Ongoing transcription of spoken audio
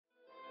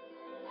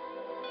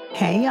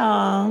Hey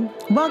y'all.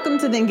 Welcome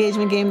to the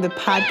Engagement Game, the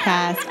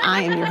podcast.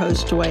 I am your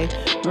host, Joy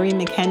Marie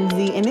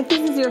McKenzie. And if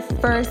this is your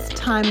first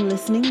time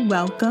listening,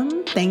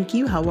 welcome. Thank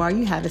you. How are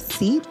you? Have a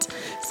seat.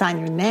 Sign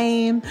your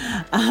name.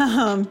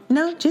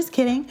 No, just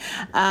kidding.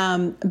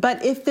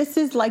 But if this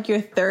is like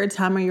your third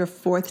time or your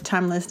fourth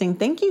time listening,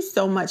 thank you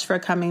so much for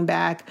coming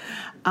back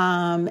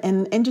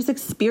and just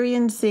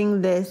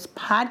experiencing this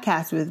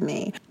podcast with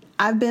me.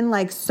 I've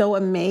been so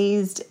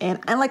amazed and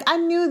I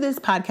knew this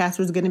podcast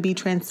was going to be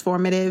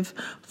transformative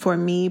for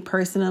me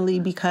personally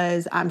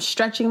because I'm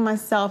stretching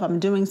myself. I'm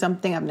doing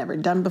something I've never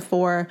done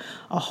before,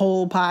 a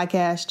whole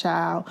podcast,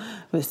 child,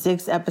 with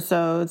 6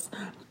 episodes.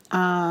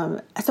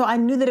 So I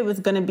knew that it was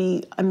going to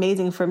be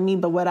amazing for me,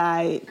 but what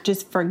I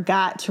just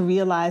forgot to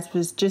realize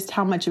was just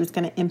how much it was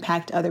going to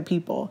impact other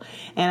people.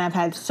 And I've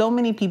had so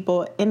many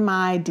people in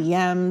my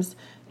DMs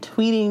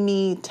tweeting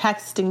me,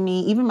 texting me.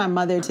 Even my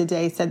mother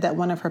today said that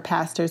one of her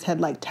pastors had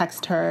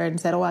texted her and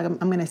said, I'm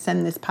going to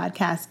send this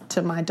podcast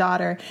to my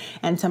daughter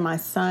and to my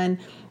son.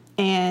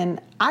 And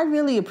I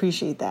really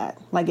appreciate that.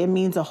 It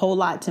means a whole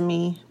lot to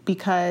me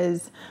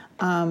because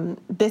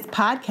this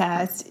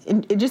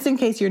podcast, just in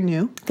case you're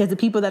new, because the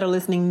people that are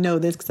listening know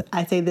this, because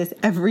I say this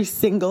every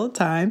single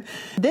time.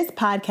 This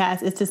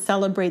podcast is to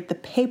celebrate the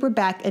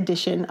paperback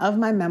edition of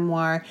my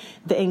memoir,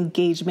 The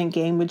Engagement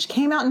Game, which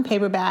came out in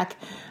paperback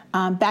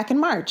back in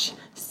March.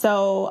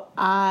 So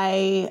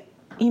I,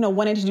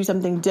 wanted to do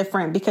something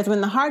different because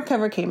when the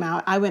hardcover came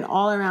out, I went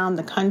all around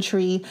the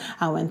country.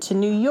 I went to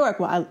New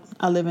York. Well,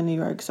 I live in New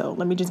York, so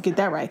let me just get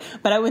that right.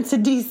 But I went to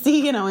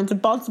DC and I went to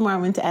Baltimore. I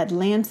went to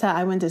Atlanta.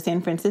 I went to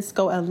San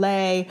Francisco,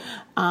 LA,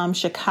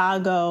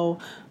 Chicago,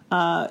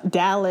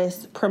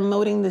 Dallas,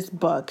 promoting this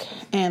book,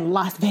 and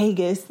Las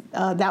Vegas.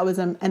 That was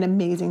an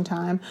amazing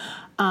time.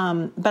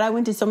 But I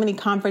went to so many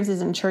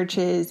conferences and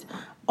churches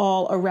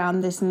all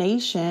around this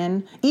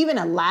nation, even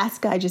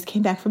Alaska. I just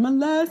came back from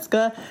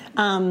Alaska,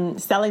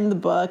 selling the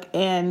book.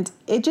 And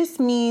it just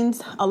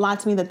means a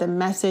lot to me that the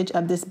message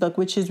of this book,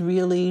 which is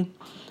really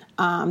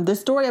the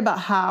story about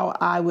how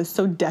I was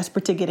so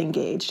desperate to get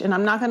engaged. And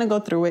I'm not going to go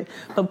through it,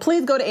 but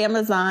please go to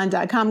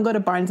Amazon.com, go to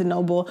Barnes &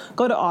 Noble,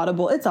 go to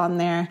Audible. It's on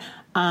there,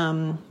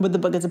 what the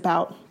book is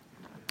about.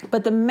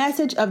 But the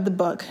message of the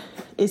book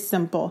is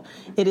simple.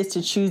 It is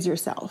to choose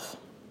yourself.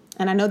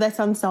 And I know that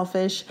sounds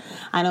selfish.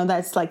 I know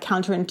that's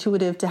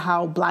counterintuitive to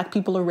how Black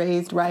people are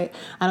raised, right?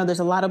 I know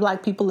there's a lot of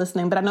Black people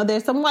listening, but I know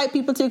there's some white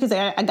people too, because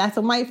I got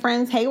some white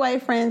friends. Hey,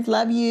 white friends,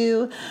 love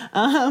you.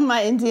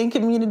 My Indian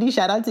community,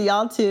 shout out to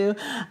y'all too.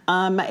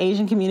 My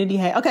Asian community,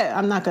 hey. Okay,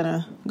 I'm not going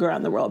to go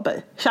around the world,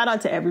 but shout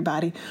out to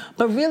everybody.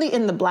 But really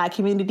in the Black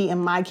community, in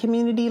my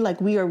community,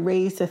 we are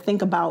raised to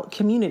think about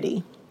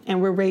community.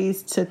 And we're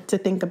raised to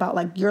think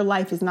about your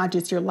life is not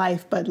just your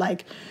life,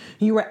 but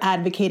you are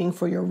advocating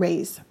for your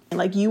race.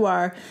 You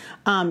are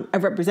a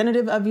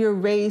representative of your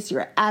race,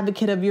 you're an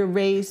advocate of your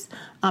race,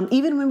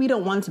 even when we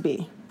don't want to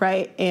be,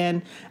 right?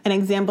 And an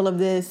example of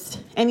this,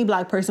 any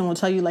Black person will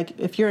tell you,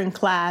 if you're in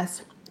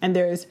class and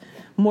there's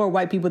more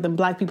white people than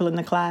Black people in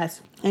the class,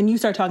 and you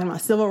start talking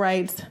about civil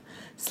rights,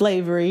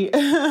 slavery,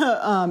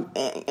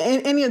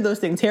 any of those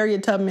things,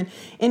 Harriet Tubman,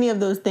 any of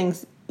those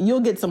things, you'll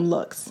get some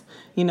looks.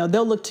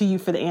 They'll look to you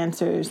for the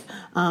answers.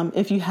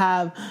 If you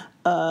have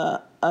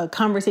a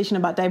conversation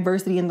about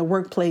diversity in the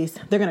workplace,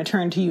 they're going to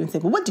turn to you and say,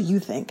 well, what do you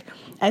think?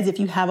 As if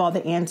you have all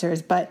the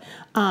answers. But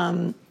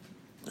I'm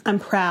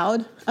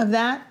proud of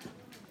that.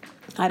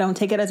 I don't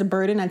take it as a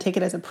burden. I take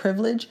it as a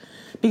privilege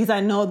because I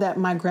know that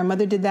my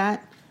grandmother did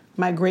that.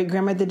 My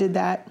great-grandmother did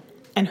that.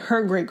 And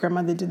her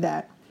great-grandmother did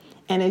that.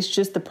 And it's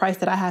just the price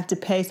that I have to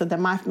pay so that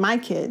my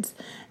kids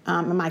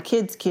and my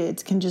kids'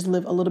 kids can just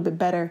live a little bit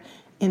better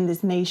in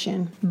this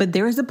nation. But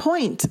there is a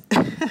point.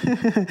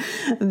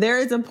 There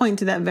is a point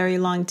to that very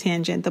long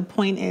tangent. The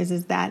point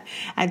is that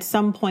at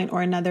some point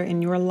or another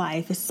in your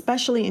life,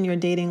 especially in your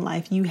dating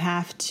life, you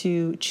have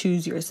to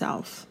choose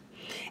yourself.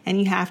 And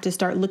you have to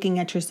start looking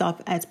at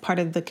yourself as part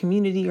of the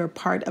community or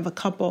part of a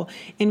couple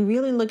and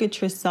really look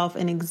at yourself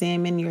and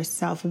examine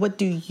yourself. What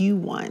do you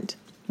want?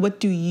 What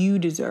do you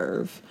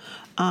deserve?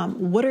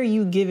 What are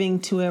you giving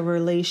to a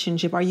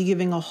relationship? Are you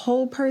giving a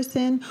whole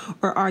person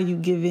or are you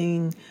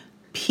giving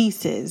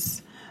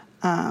pieces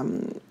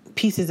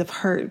of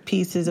hurt,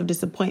 pieces of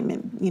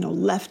disappointment,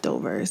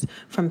 leftovers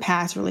from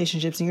past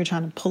relationships, and you're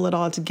trying to pull it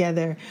all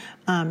together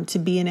to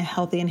be in a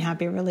healthy and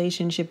happy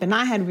relationship. And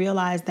I had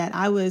realized that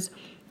I was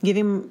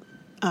giving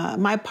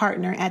my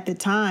partner at the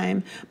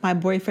time, my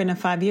boyfriend of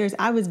 5 years,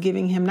 I was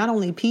giving him not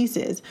only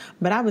pieces,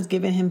 but I was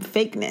giving him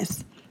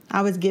fakeness.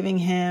 I was giving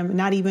him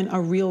not even a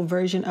real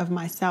version of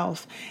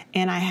myself.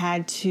 And I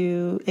had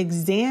to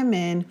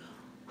examine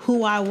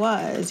who I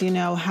was,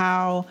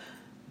 how.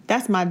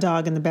 That's my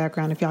dog in the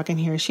background, if y'all can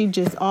hear. She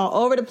just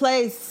all over the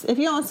place. If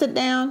you don't sit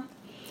down.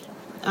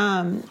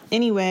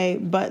 Anyway,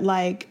 but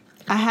I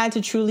had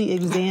to truly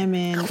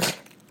examine.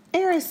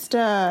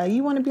 Arista,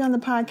 you want to be on the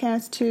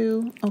podcast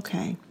too?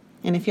 Okay.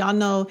 And if y'all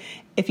know,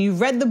 if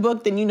you've read the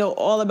book, then you know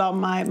all about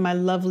my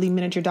lovely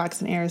miniature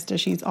dachshund Arista.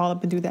 She's all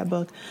up and through that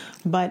book.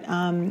 But,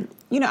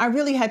 I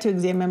really had to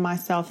examine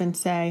myself and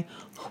say,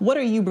 what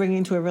are you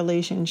bringing to a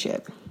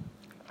relationship?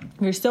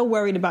 You're so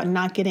worried about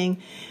not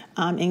getting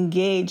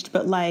engaged,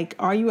 but like,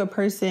 are you a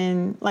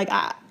person, like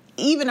I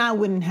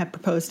wouldn't have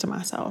proposed to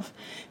myself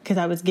because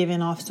I was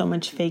giving off so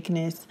much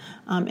fakeness.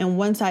 And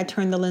once I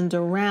turned the lens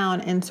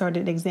around and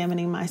started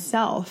examining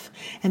myself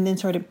and then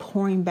started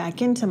pouring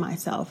back into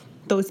myself,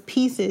 those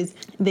pieces,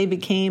 they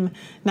became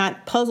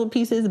not puzzle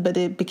pieces, but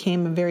it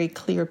became a very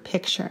clear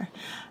picture.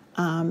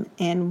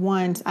 And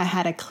once I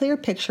had a clear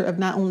picture of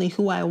not only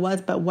who I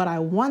was, but what I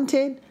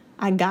wanted,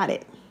 I got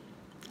it.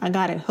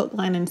 Hook,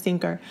 line, and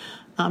sinker.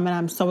 And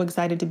I'm so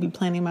excited to be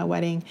planning my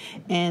wedding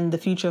and the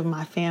future of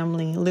my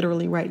family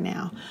literally right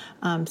now.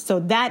 So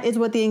that is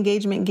what the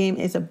Engagement Game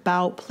is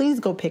about. Please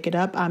go pick it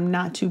up. I'm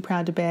not too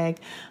proud to beg.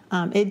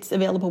 It's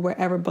available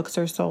wherever books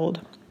are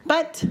sold.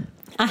 But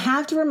I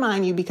have to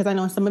remind you, because I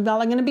know some of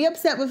y'all are going to be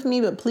upset with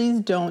me, but please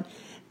don't.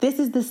 This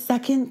is the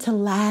second to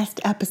last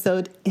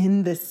episode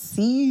in the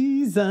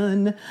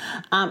season.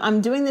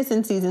 I'm doing this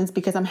in seasons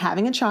because I'm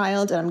having a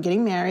child and I'm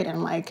getting married and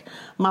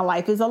my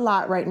life is a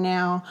lot right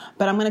now,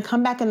 but I'm going to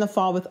come back in the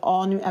fall with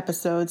all new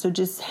episodes. So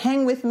just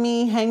hang with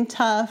me, hang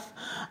tough.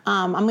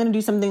 I'm going to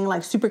do something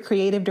like super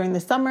creative during the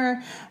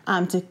summer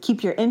to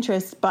keep your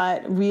interest,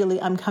 but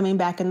really I'm coming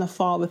back in the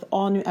fall with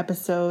all new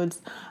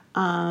episodes.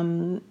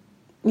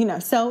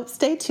 So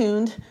stay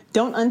tuned.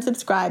 Don't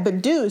unsubscribe,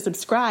 but do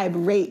subscribe,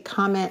 rate,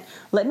 comment.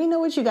 Let me know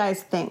what you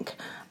guys think.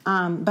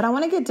 But I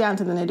want to get down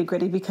to the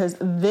nitty-gritty because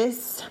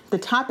the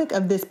topic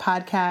of this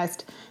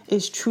podcast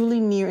is truly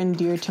near and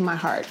dear to my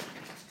heart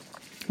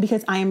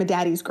because I am a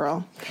daddy's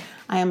girl.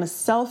 I am a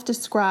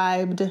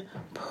self-described,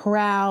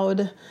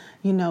 proud,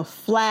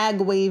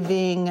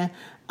 flag-waving,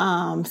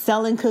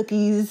 selling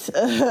cookies,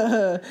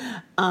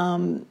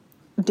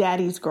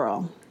 daddy's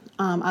girl.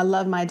 I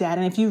love my dad.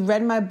 And if you've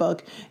read my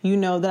book, you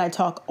know that I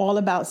talk all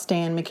about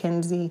Stan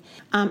McKenzie.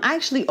 I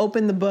actually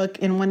opened the book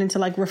and wanted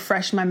to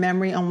refresh my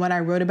memory on what I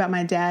wrote about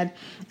my dad.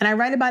 And I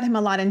write about him a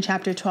lot in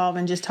chapter 12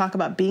 and just talk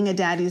about being a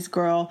daddy's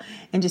girl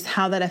and just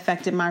how that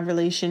affected my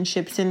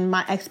relationships and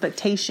my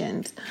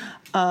expectations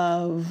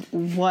of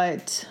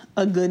what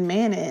a good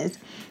man is.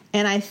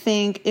 And I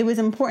think it was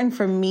important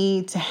for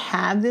me to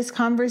have this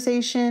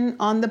conversation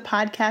on the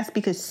podcast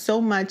because so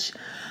much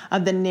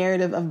of the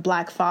narrative of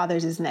Black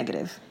fathers is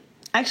negative.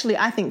 Actually,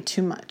 I think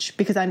too much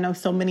because I know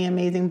so many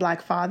amazing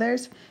Black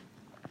fathers.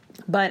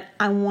 But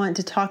I want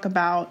to talk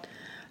about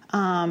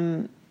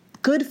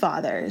good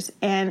fathers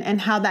and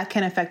how that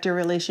can affect your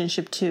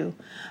relationship too.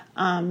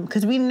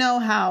 Because we know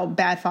how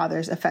bad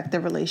fathers affect the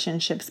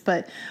relationships.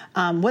 But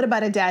what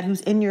about a dad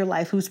who's in your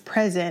life, who's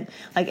present?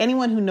 Like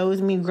anyone who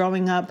knows me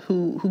growing up,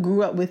 who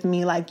grew up with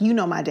me,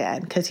 my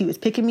dad, because he was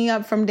picking me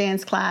up from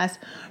dance class,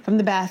 from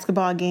the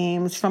basketball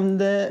games, from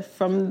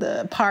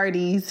the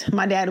parties.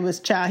 My dad was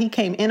he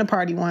came in a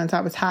party once. I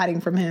was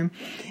hiding from him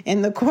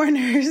in the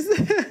corners.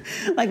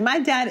 My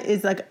dad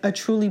is a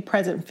truly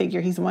present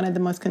figure. He's one of the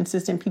most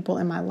consistent people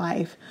in my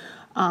life.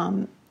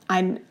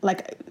 And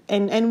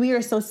we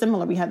are so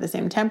similar. We have the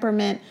same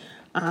temperament.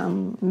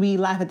 We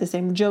laugh at the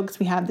same jokes.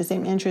 We have the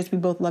same interests. We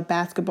both love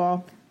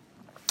basketball.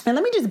 And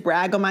let me just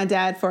brag on my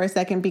dad for a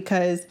second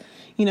because,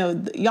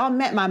 y'all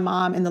met my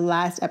mom in the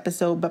last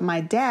episode, but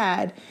my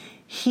dad,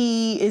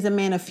 he is a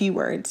man of few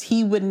words.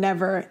 He would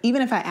never,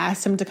 even if I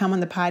asked him to come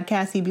on the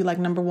podcast, he'd be like,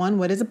 number one,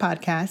 what is a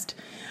podcast?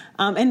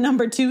 And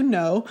number two,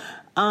 no.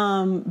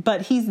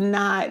 But he's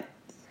not,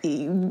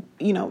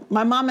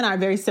 my mom and I are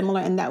very similar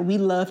in that we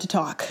love to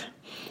talk.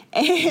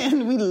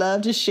 And we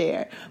love to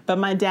share. But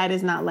my dad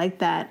is not like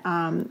that.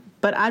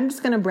 But I'm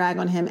just going to brag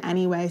on him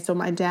anyway. So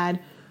my dad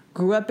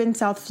grew up in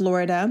South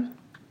Florida.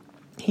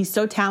 He's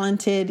so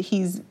talented.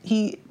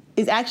 He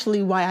is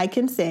actually why I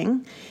can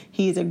sing.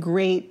 He has a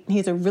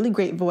really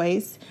great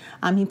voice.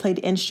 He played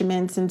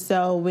instruments. And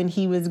so when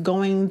he was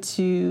going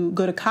to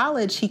go to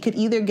college, he could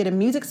either get a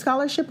music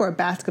scholarship or a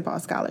basketball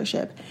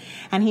scholarship.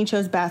 And he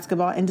chose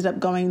basketball, ended up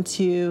going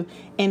to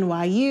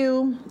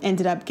NYU,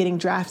 ended up getting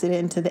drafted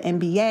into the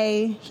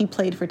NBA. He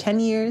played for 10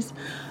 years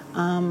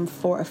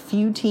for a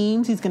few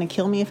teams. He's going to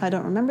kill me if I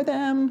don't remember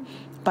them.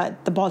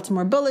 But the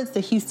Baltimore Bullets,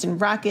 the Houston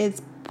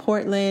Rockets,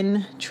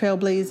 Portland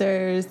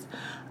Trailblazers,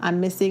 I'm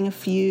missing a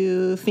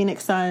few,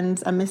 Phoenix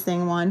Suns, I'm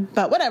missing one,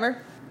 but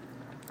whatever.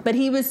 But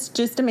he was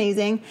just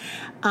amazing,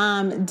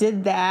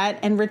 did that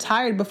and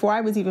retired before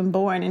I was even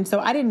born. And so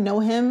I didn't know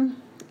him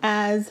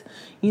as,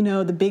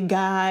 the big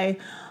guy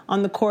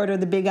on the court or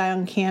the big guy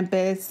on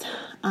campus.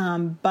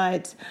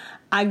 But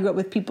I grew up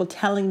with people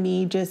telling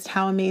me just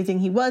how amazing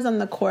he was on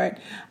the court.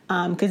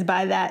 Because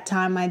by that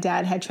time, my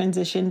dad had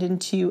transitioned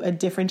into a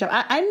different job.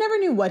 I never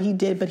knew what he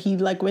did, but he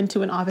went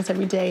to an office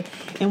every day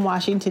in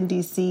Washington,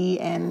 D.C.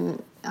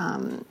 And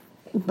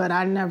but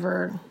I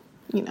never,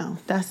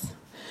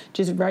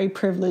 just very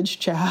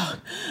privileged child.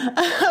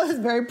 I was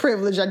very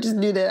privileged. I just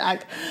knew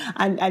that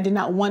I did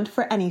not want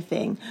for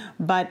anything.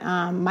 But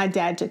my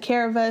dad took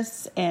care of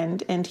us,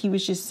 and he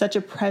was just such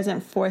a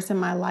present force in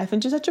my life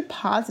and just such a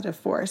positive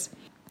force.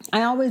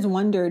 I always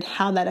wondered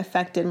how that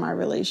affected my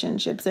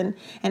relationships. And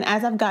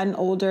as I've gotten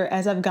older,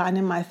 as I've gotten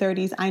in my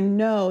 30s, I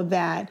know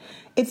that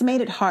it's made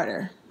it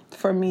harder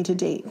for me to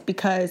date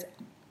because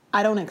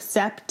I don't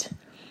accept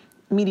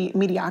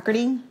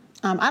mediocrity.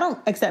 I don't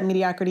accept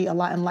mediocrity a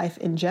lot in life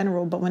in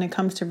general, but when it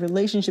comes to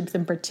relationships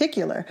in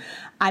particular,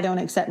 I don't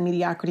accept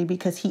mediocrity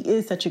because he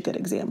is such a good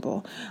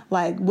example.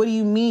 Like, what do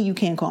you mean you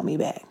can't call me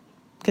back?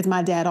 Because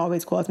my dad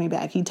always calls me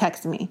back. He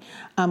texts me.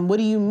 What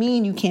do you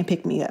mean you can't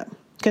pick me up?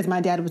 Because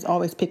my dad was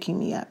always picking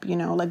me up,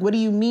 like, what do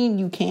you mean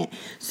you can't?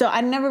 So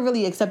I never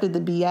really accepted the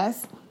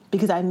BS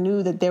because I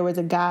knew that there was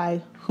a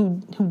guy who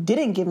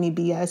didn't give me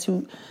BS,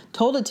 who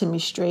told it to me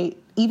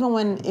straight, even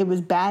when it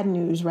was bad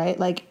news, right?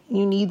 Like,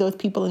 you need those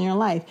people in your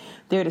life.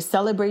 They're to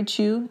celebrate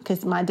you,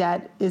 because my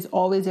dad is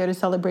always there to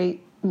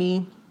celebrate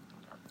me.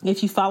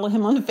 If you follow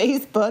him on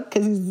Facebook,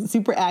 because he's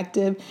super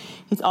active,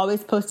 he's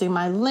always posting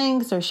my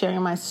links or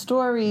sharing my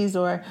stories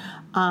or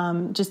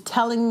just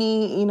telling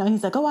me,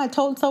 he's like, oh, I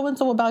told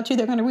so-and-so about you.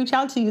 They're going to reach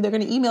out to you. They're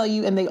going to email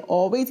you. And they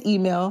always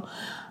email.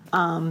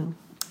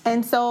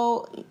 And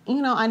so,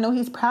 I know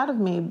he's proud of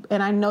me,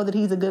 and I know that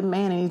he's a good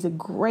man and he's a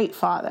great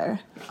father.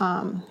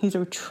 He's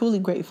a truly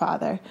great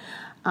father.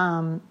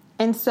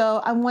 And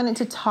so I wanted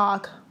to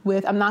talk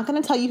with, I'm not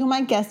going to tell you who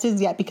my guest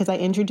is yet because I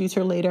introduce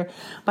her later,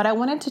 but I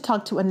wanted to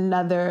talk to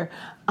another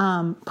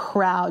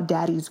proud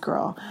daddy's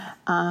girl.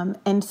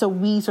 And so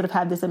we sort of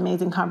had this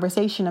amazing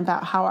conversation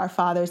about how our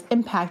fathers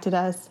impacted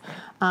us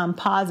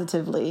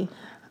positively.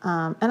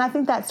 And I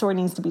think that story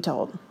needs to be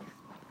told.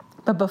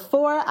 But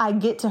before I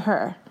get to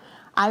her,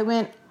 I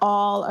went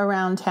all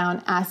around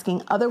town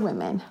asking other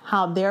women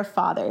how their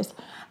fathers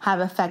have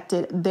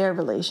affected their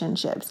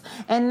relationships.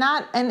 And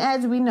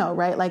as we know,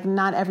 right, like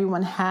not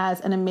everyone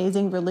has an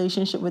amazing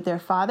relationship with their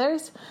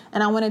fathers.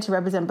 And I wanted to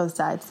represent both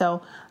sides.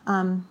 So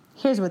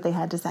here's what they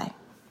had to say.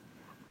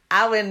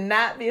 I would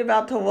not be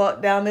about to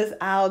walk down this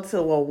aisle to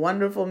a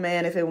wonderful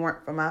man if it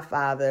weren't for my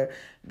father,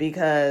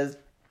 because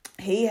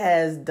he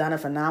has done a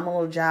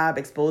phenomenal job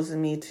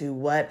exposing me to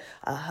what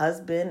a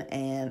husband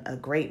and a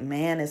great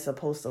man is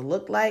supposed to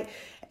look like.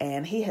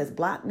 And he has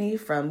blocked me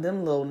from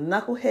them little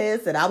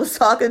knuckleheads that I was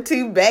talking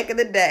to back in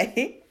the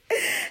day.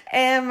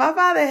 And my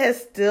father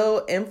has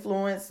still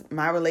influenced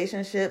my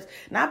relationships,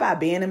 not by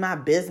being in my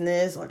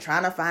business or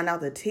trying to find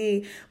out the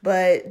tea,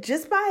 but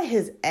just by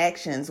his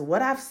actions,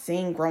 what I've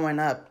seen growing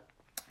up.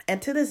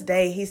 And to this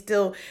day, he's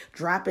still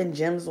dropping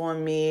gems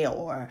on me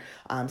or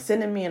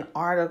sending me an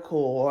article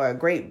or a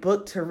great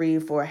book to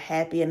read for a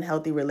happy and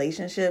healthy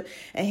relationship.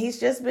 And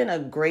he's just been a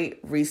great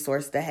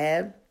resource to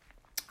have.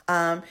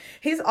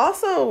 He's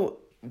also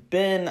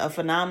been a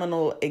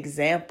phenomenal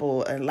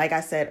example, like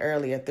I said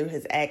earlier, through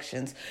his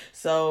actions.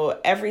 So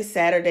every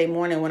Saturday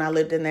morning when I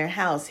lived in their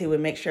house, he would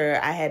make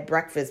sure I had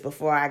breakfast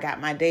before I got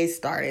my day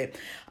started.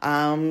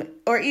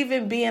 Or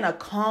even being a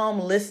calm,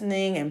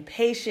 listening, and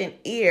patient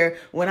ear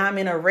when I'm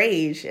in a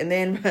rage, and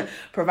then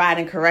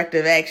providing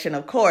corrective action,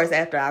 of course,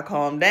 after I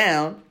calm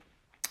down.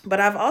 But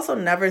I've also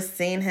never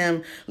seen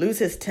him lose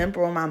his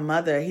temper on my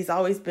mother. He's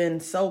always been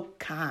so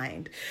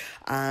kind.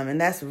 And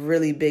that's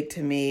really big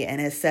to me and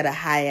has set a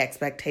high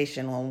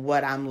expectation on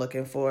what I'm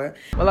looking for.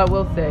 Well, I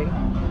will say,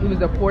 he was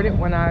deported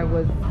when I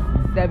was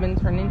 7,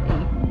 turning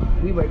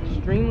 8. We were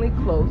extremely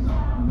close.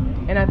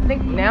 And I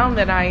think now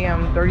that I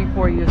am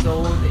 34 years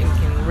old and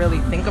can really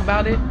think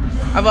about it,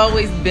 I've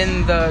always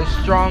been the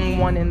strong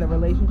one in the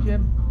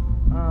relationship.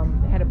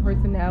 Had a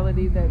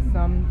personality that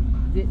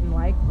some didn't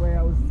like,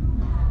 where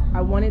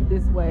I want it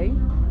this way,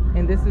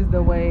 and this is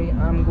the way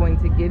I'm going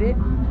to get it.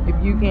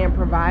 If you can't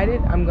provide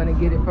it, I'm going to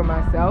get it for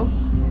myself,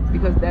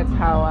 because that's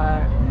how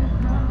I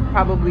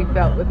probably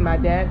felt with my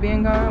dad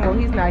being gone. Well,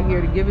 he's not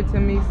here to give it to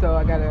me, so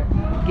I got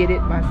to get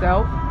it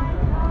myself.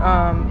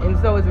 And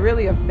so it's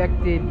really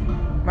affected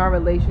my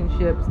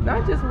relationships,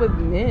 not just with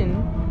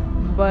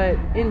men, but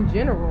in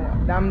general.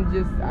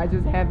 I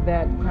just have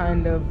that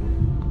kind of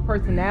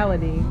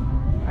personality.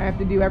 I have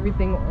to do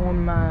everything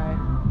on my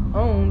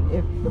own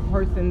if the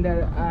person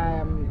that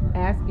I'm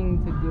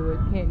asking to do it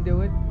can't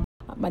do it.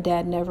 My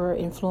dad never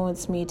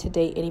influenced me to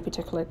date any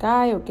particular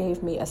guy or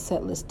gave me a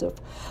set list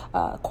of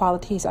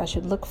qualities I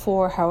should look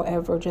for.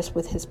 However, just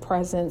with his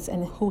presence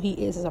and who he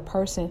is as a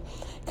person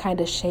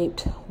kind of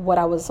shaped what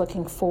I was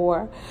looking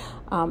for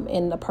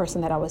in the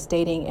person that I was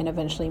dating and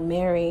eventually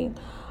marrying.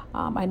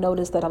 I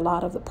noticed that a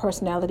lot of the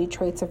personality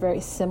traits are very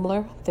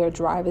similar. Their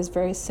drive is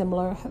very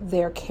similar.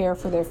 Their care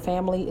for their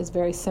family is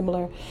very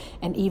similar.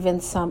 And even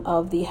some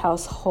of the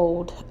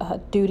household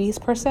duties,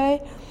 per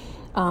se,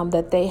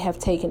 that they have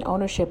taken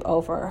ownership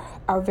over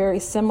are very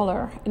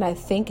similar. And I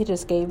think it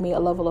just gave me a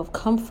level of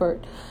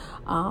comfort.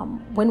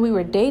 When we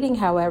were dating,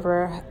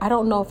 however, I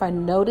don't know if I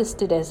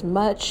noticed it as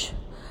much,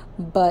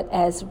 but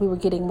as we were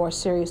getting more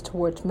serious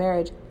towards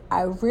marriage,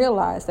 I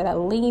realized that I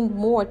leaned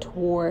more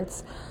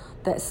towards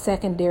that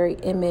secondary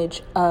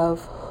image of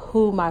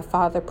who my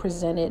father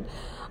presented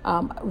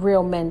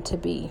real men to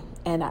be.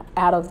 And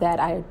out of that,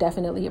 I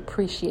definitely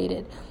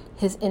appreciated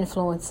his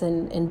influence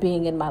in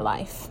being in my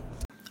life.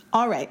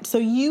 All right. So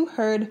you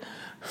heard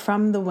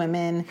from the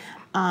women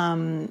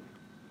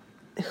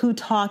who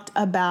talked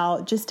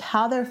about just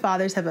how their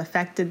fathers have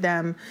affected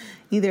them,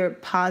 either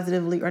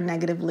positively or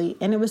negatively.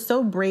 And it was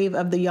so brave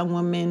of the young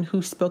woman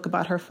who spoke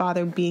about her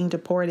father being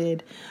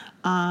deported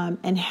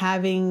and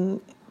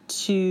having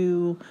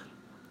to,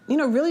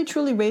 really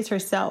truly raise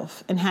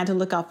herself and had to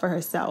look out for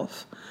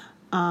herself.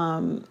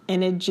 And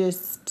it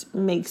just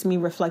makes me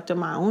reflect on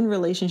my own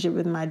relationship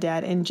with my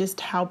dad and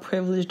just how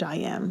privileged I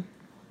am.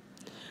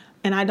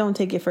 And I don't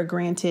take it for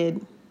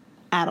granted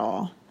at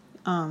all.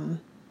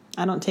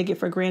 I don't take it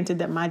for granted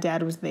that my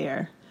dad was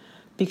there,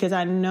 because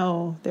I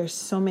know there's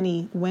so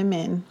many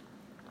women,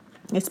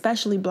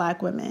 especially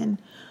Black women,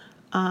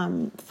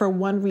 for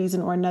one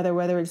reason or another,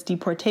 whether it's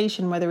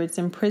deportation, whether it's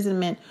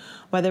imprisonment,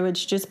 whether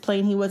it's just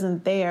plain he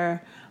wasn't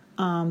there,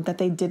 that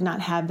they did not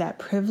have that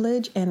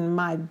privilege. And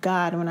my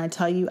God, when I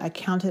tell you, I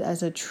count it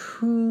as a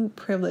true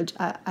privilege.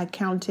 I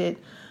count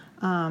it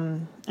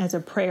as a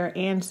prayer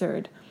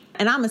answered.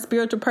 And I'm a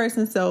spiritual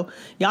person, so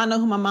y'all know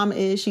who my mama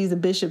is. She's a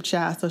bishop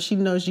child, so she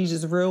knows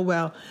Jesus real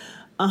well.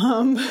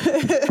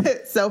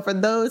 So for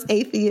those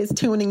atheists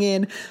tuning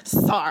in,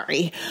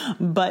 sorry.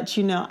 But,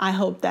 I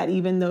hope that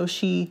even though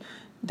she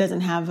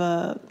doesn't have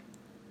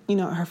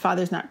her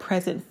father's not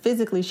present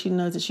physically, she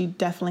knows that she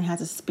definitely has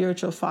a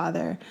spiritual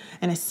father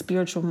and a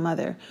spiritual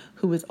mother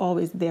who is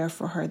always there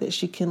for her, that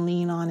she can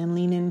lean on and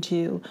lean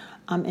into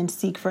and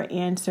seek for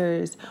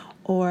answers.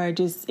 Or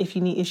just if she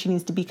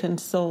needs to be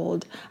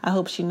consoled, I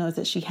hope she knows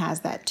that she has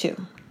that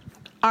too.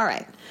 All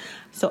right.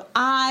 So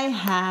I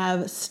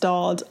have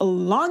stalled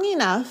long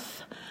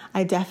enough.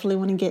 I definitely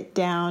want to get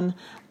down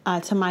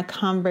to my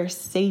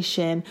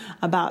conversation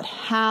about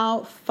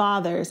how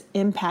fathers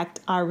impact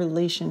our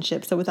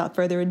relationship. So without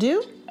further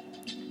ado,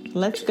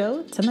 let's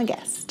go to my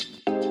guest.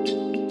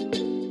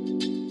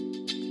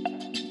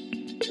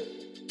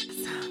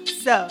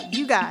 So,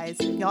 you guys,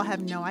 y'all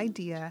have no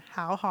idea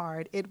how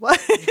hard it was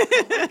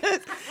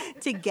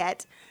to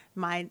get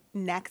my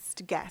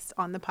next guest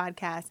on the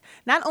podcast.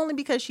 Not only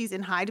because she's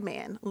in high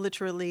demand,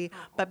 literally,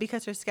 but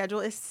because her schedule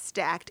is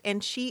stacked.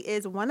 And she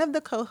is one of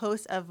the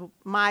co-hosts of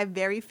my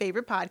very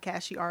favorite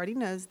podcast. She already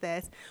knows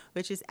this,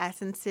 which is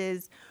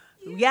Essence's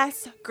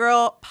Yes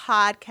Girl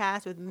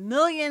podcast with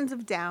millions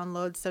of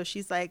downloads. So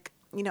she's like,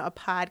 a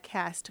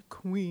podcast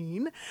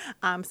queen.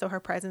 So her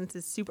presence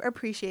is super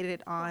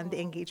appreciated on the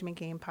Engagement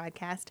Game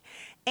podcast.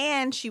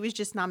 And she was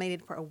just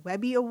nominated for a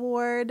Webby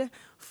Award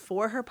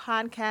for her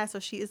podcast. So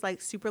she is like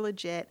super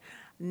legit.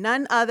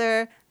 None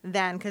other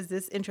than, because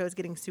this intro is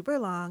getting super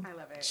long, I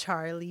love it.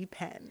 Charlie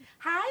Penn.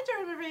 Hi,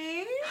 Joy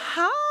Marie.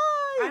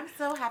 Hi. I'm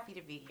so happy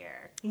to be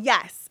here.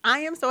 Yes, I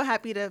am so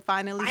happy to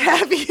finally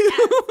have you.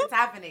 Yes, it's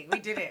happening. We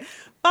did it.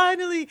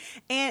 Finally.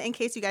 And in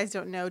case you guys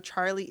don't know,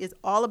 Charlie is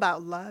all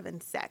about love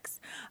and sex.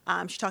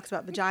 She talks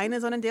about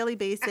vaginas on a daily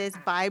basis,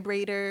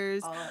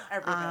 vibrators,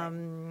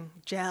 Everything.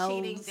 gels.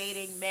 Cheating,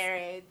 dating,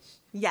 marriage.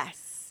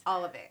 Yes.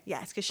 All of it.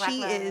 Yes, because Black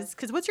she love. is,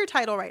 because what's your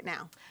title right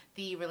now?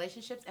 The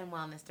Relationships and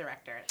Wellness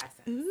Director at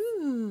Essence.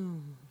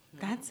 Ooh,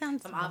 that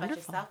sounds I'm all about your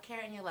wonderful.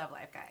 self-care and your love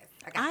life, guys.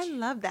 I you.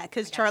 love that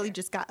because got Charlie you.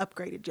 just got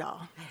upgraded,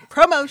 y'all.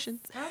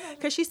 Promotions.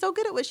 Because she's so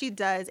good at what she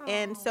does.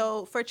 And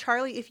so for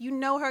Charlie, if you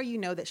know her, you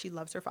know that she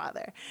loves her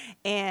father.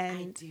 And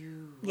I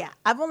do. yeah,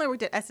 I've only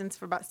worked at Essence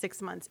for about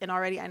 6 months. And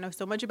already I know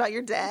so much about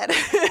your dad.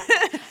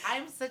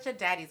 I'm such a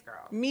daddy's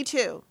girl. Me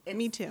too.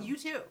 Me too. You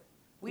too.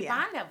 We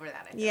Yeah. bond over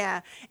that, I think. Yeah.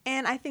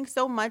 And I think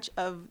so much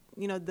of,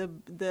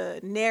 the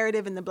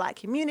narrative in the Black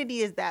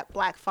community is that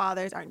Black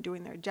fathers aren't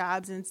doing their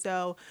jobs. And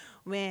so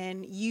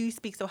when you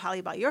speak so highly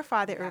about your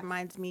father, it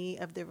reminds me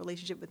of the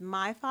relationship with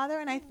my father.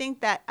 And I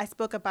think that I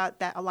spoke about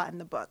that a lot in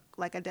the book.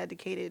 Like I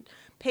dedicated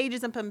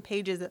pages upon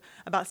pages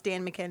about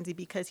Stan McKenzie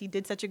because he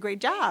did such a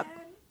great job.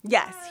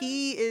 Yes,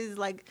 he is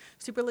like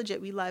super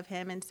legit. We love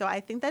him. And so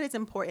I think that it's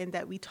important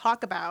that we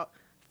talk about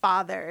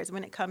fathers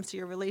when it comes to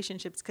your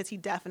relationships because he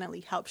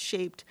definitely helped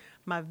shaped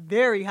my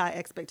very high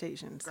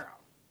expectations. Girl.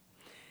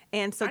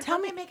 And so tell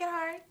me, They make it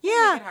hard.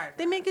 yeah,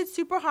 they make it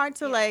super hard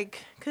to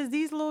because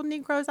these little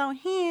Negroes out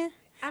here,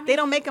 they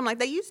don't make them like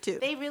they used to.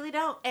 They really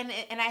don't. And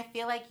I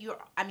feel like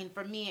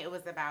for me, it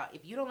was about,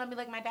 if you don't love me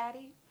like my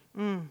daddy,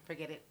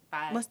 forget it.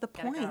 Bye. What's the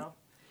Gotta point? go.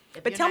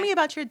 If But you're tell not- me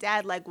about your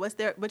dad. Like, what's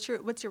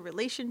your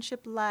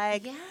relationship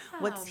like? Yeah.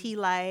 What's he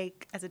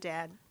like as a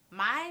dad?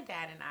 My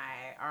dad and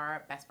I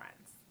are best friends.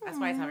 That's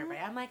what I tell everybody.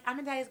 I'm like, I'm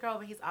a daddy's girl,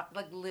 but he's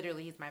like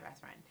literally he's my best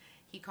friend.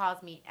 He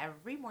calls me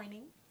every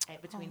morning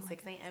at between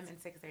 6 a.m. and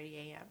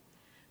 6:30 a.m.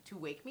 to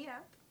wake me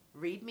up,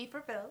 read me for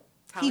Phil,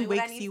 tell He me what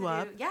I wakes need you to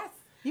up? do. Yes.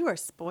 You are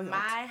spoiled.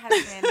 My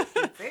husband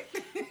hates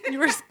it. You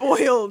were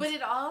spoiled. But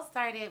it all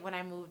started when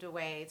I moved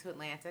away to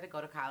Atlanta to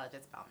go to college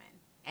at Spelman.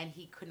 And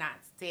he could not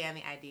stand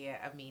the idea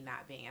of me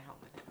not being at home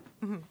with him.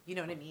 Mm-hmm. You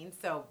know what I mean?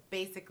 So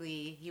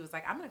basically, he was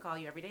like, I'm going to call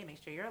you every day,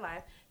 make sure you're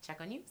alive, check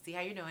on you, see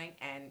how you're doing.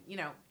 And,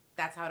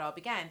 that's how it all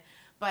began.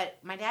 But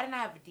my dad and I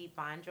have a deep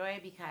bond,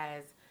 Joy,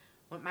 because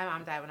when my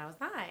mom died when I was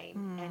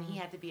 9, and he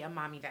had to be a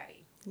mommy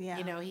daddy. Yeah.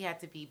 You know, he had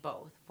to be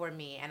both for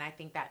me, and I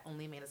think that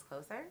only made us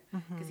closer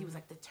because he was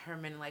like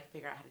determined to like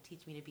figure out how to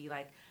teach me to be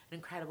like an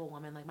incredible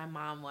woman like my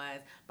mom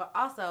was, but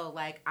also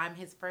like I'm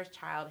his first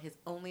child, his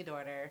only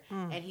daughter,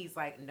 and he's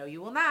like, no,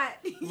 you will not.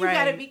 You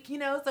gotta be, you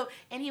know. So,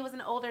 and he was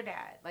an older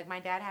dad. Like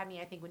my dad had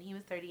me, I think, when he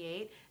was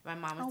 38. My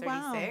mom was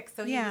 36.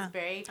 So he was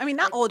very. I mean,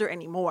 not like, older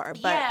anymore,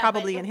 but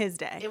probably in his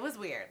day. It was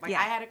weird. Like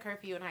I had a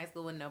curfew in high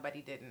school when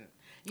nobody didn't.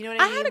 You know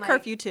what I mean? had a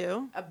curfew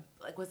too.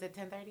 Like was it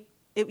 10:30?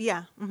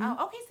 Yeah.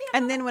 Oh, okay. See,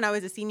 and then when I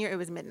was a senior, it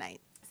was midnight.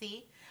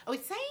 See? Oh,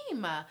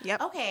 same.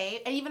 Yep.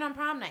 Okay. And even on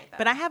prom night, though.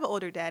 But I have an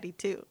older daddy,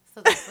 too.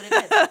 So that's what it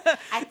is.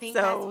 I think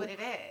that's what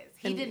it is.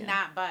 He did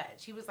not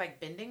budge. He was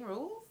like bending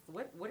rules.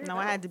 What are those?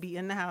 I had to be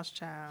in the house,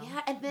 child. Yeah,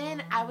 and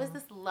then I was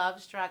this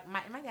love-struck.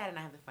 My dad and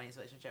I have the funniest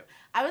relationship.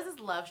 I was this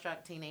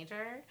love-struck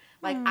teenager.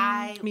 Like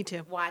Me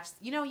too. Watched,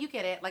 you know, you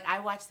get it. Like I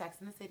watched Sex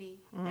and the City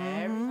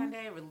every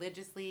Sunday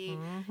religiously.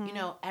 You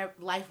know,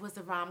 life was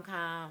a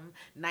rom-com.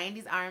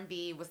 90s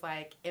R&B was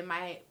like in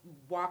my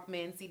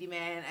Walkman, CD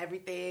man,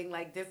 everything.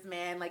 Like this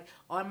man, like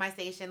on my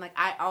station. Like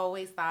I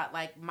always thought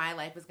like my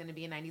life was going to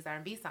be a 90s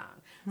R&B song.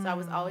 So I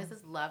was always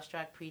this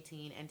love-struck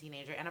preteen and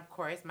teenager. And of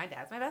course, my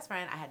dad's my best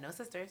friend. I had no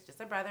sisters, just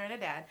a brother and a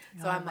dad.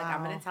 So I'm like,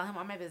 I'm going to tell him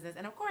all my business.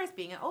 And of course,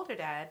 being an older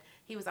dad,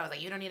 he was always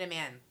like, you don't need a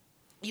man.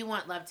 You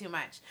want love too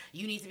much.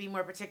 You need to be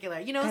more particular.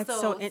 You know,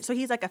 so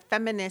he's like a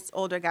feminist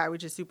older guy,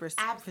 which is super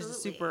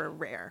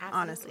rare, Absolutely.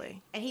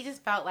 honestly. And he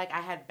just felt like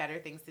I had better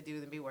things to do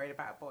than be worried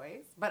about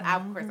boys. But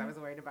of course, I was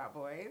worried about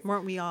boys.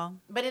 Weren't we all?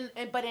 But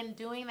in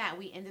doing that,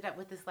 we ended up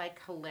with this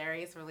like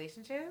hilarious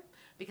relationship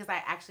because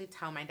I actually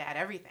tell my dad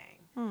everything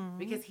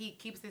because he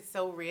keeps it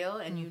so real,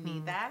 and you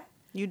need that.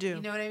 You do.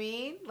 You know what I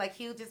mean? Like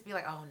he'll just be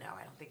like, "Oh no,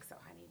 I don't think so,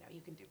 honey. No, you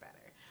can do better."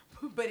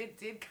 But it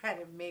did kind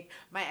of make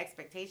my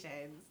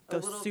expectations go a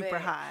little super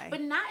bit, high,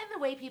 but not in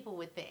the way people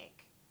would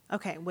think.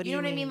 Okay, what do you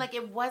you know mean? what I mean? Like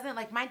it wasn't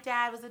like my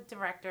dad was a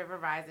director of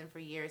Verizon for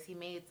years. He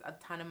made a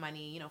ton of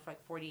money, you know, for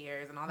like 40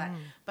 years and all that.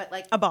 But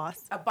like a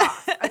boss,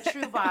 a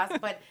true boss.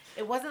 But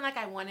it wasn't like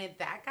I wanted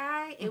that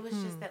guy. It was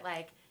just that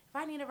like if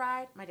I need a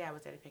ride, my dad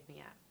was there to pick me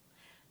up.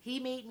 He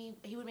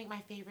would make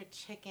my favorite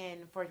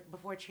chicken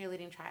before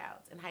cheerleading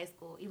tryouts in high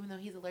school, even though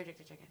he's allergic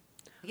to chicken.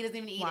 He doesn't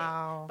even eat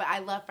it. But I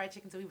love fried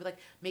chicken, so he would like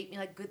make me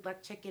like good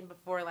luck chicken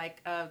before like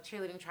a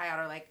cheerleading tryout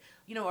or like,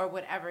 you know, or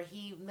whatever.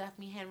 He left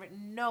me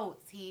handwritten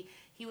notes. He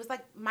was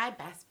like my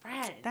best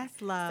friend.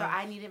 That's love. So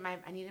I needed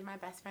my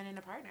best friend and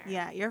a partner.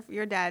 Yeah,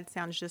 your dad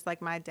sounds just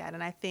like my dad,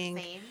 and I think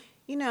Same.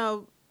 You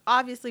know,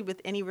 obviously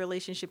with any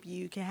relationship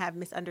you can have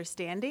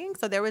misunderstandings.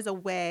 So there was a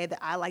way that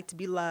I like to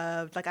be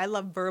loved. Like I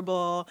love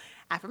verbal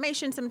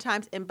affirmation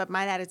sometimes, but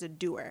my dad is a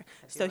doer.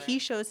 So he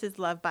shows his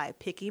love by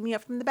picking me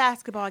up from the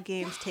basketball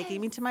games,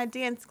 taking me to my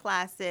dance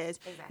classes,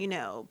 you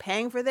know,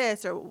 paying for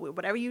this or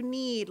whatever you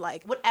need.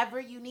 Like whatever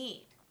you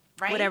need.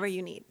 Right? Whatever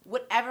you need.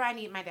 Whatever I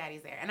need, my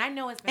daddy's there. And I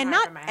know it's been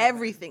hard for for my husband. And not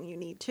everything you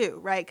need too,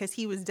 right? Because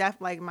he was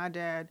like my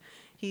dad.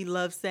 He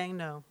loves saying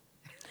no.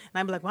 And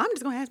I'm like, well, I'm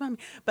just going to ask mommy.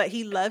 But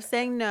he loves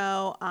saying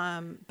no.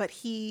 But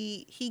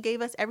he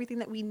gave us everything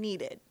that we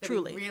needed,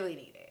 truly. We really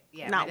needed.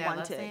 Yeah, not my dad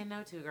wanted. Saying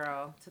no to,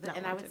 girl.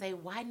 And I would say,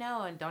 why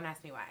no? And don't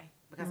ask me why.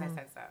 Because I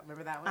said so.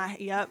 Remember that one?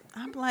 Yep.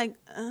 I'm like,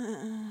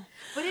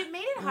 But it made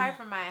it hard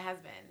for my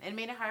husband. It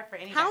made it hard for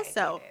anybody. How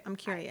so? I'm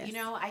curious.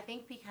 I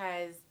think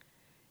because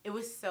it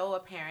was so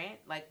apparent.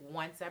 Like,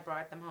 once I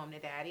brought them home to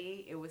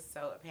daddy, it was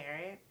so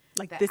apparent.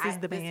 Like, this is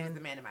the man. This was the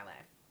man in my life.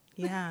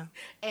 Yeah.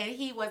 And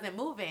he wasn't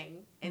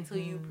moving until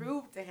you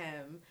proved to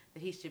him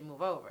that he should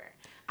move over.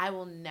 I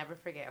will never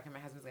forget. Okay, my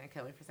husband's going to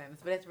kill me for saying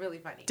this, but it's really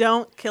funny.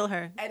 Don't kill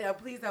her. I know,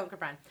 please don't,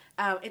 Capron.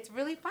 It's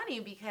really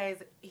funny because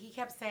he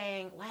kept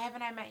saying, why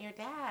haven't I met your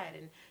dad?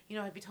 And, you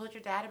know, have you told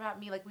your dad about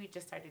me? Like, we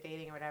just started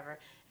dating or whatever.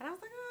 And I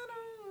was like, oh,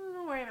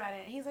 don't worry about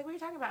it. And he's like, what are you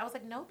talking about? I was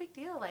like, no big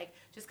deal. Like,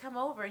 just come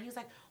over. And he was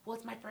like, well,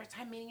 it's my first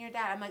time meeting your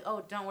dad. I'm like,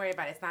 oh, don't worry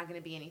about it. It's not going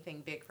to be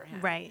anything big for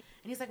him. Right.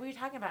 And he's like, what are you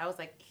talking about? I was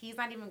like, he's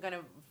not even going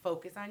to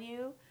focus on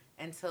you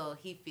until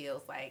he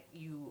feels like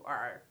you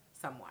are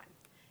someone.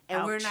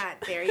 And we're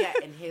not there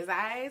yet in his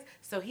eyes,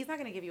 so he's not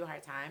going to give you a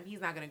hard time.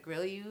 He's not going to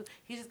grill you.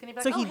 He's just going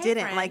to be like, so he hey,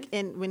 didn't friend.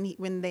 like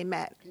when they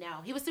met. No,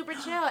 he was super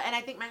chill, and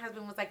I think my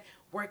husband was like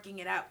working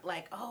it up,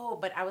 like, oh,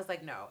 but I was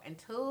like, no,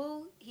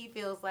 until he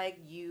feels like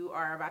you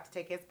are about to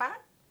take his spot,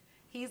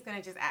 he's going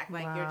to just act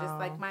like you're just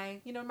like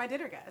my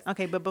dinner guest.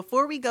 Okay, but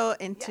before we go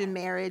into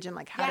marriage and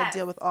like how to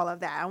deal with all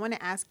of that, I want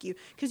to ask you,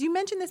 because you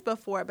mentioned this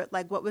before, but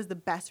like what was the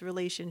best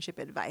relationship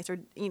advice? Or,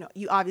 you know,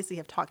 you obviously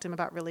have talked to him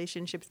about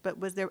relationships, but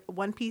was there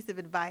one piece of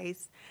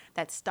advice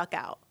that stuck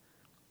out?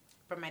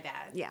 From my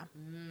dad? Yeah.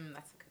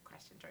 That's a good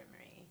question, Joy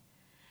Marie.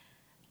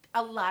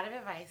 A lot of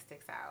advice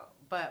sticks out,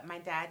 but my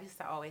dad used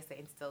to always say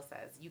and still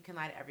says, you can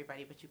lie to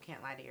everybody, but you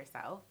can't lie to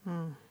yourself.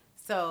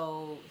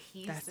 So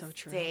he used to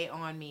stay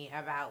on me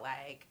about,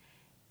 like,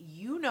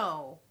 you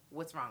know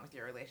what's wrong with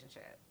your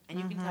relationship. And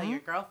you can tell your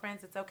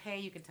girlfriends it's okay.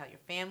 You can tell your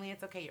family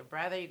it's okay. Your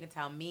brother, you can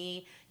tell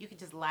me. You can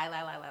just lie.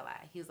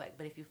 He was like,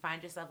 but if you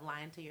find yourself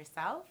lying to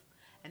yourself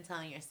and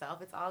telling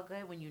yourself it's all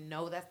good when you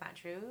know that's not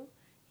true,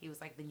 He was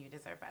like, then you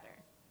deserve better.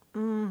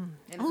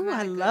 Oh,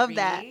 I love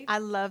that. I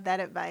love that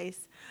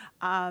advice.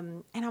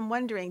 And I'm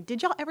wondering,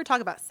 did y'all ever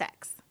talk about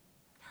sex?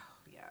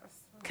 Yes.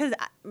 Because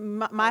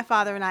my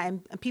father and I,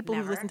 and people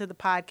who Never. listen to the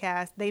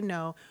podcast, they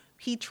know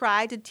he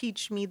tried to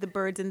teach me the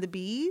birds and the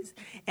bees.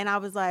 And I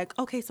was like,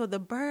 okay, so the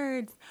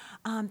birds,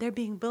 they're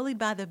being bullied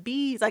by the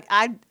bees. Like,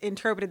 I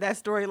interpreted that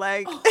story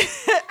like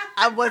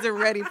I wasn't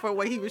ready for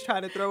what he was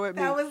trying to throw at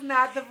me. That was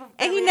not the.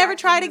 And he never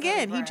tried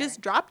again. He just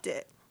dropped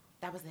it.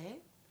 That was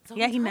it. So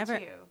Yeah, who he taught never.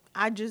 You?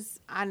 I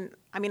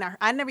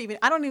never even.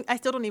 I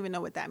still don't even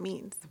know what that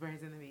means. The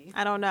birds and the bees.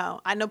 I don't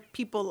know. I know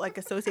people like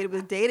associated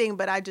with dating,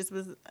 but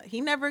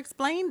he never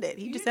explained it.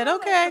 He just said, know,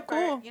 okay, like,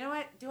 cool. You know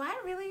what? Do I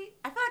really?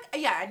 I feel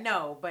like, yeah, I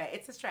know, but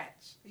it's a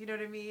stretch. You know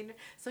what I mean?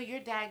 So your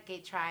dad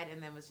tried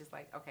and then was just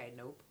like, okay,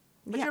 nope.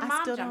 But Yeah, your I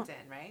mom still jumped don't-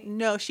 in, right?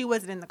 No, she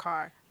wasn't in the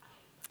car.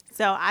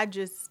 So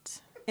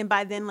and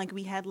by then, like,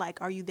 we had,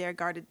 like, Are You There,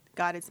 God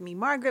It's Me,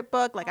 Margaret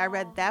book. Like, I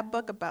read that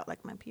book about,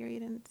 like, my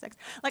period and sex.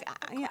 Like,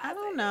 I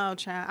don't know,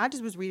 child. I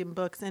just was reading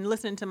books and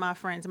listening to my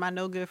friends, my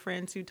no-good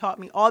friends who taught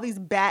me all this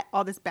bad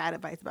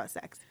advice about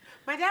sex.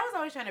 My dad was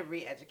always trying to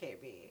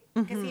re-educate me.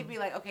 Because he'd be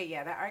like, okay,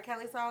 yeah, that R.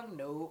 Kelly song,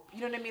 nope.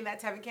 You know what I mean?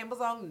 That Tevin Campbell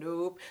song,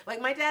 nope. Like,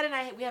 my dad and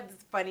I, we have this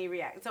funny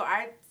reaction. So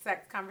our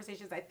sex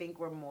conversations, I think,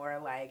 were more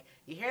like,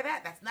 you hear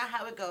that? That's not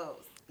how it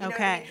goes. You know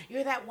what I mean? You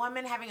hear that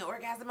woman having an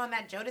orgasm on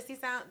that Jodeci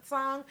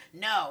song?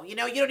 No. You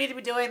don't need to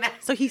be doing that.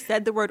 So he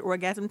said the word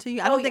orgasm to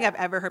you? I don't think I've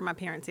ever heard my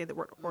parents say the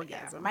word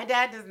orgasm. Yeah. My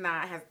dad does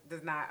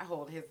not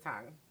hold his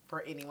tongue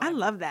for anyone. I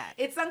love that.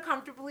 It's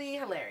uncomfortably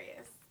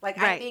hilarious. Like,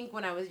 Right. I think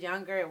when I was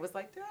younger, it was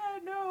like,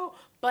 Dad, no.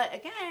 But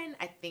again,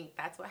 I think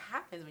that's what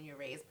happens when you're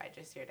raised by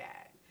just your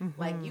dad.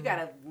 Like, you got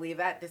to leave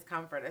that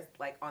discomfort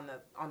like on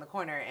the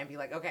corner and be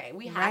like, okay,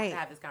 we have to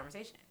have this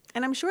conversation.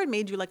 And I'm sure it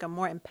made you like a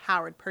more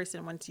empowered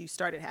person once you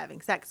started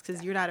having sex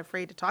because you're not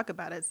afraid to talk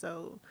about it.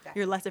 So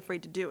you're less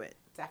afraid to do it.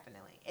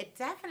 Definitely. It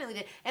definitely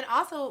did. And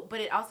also, but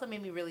it also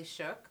made me really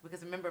shook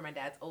because remember, my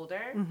dad's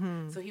older.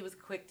 So he was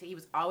he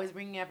was always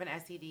bringing up an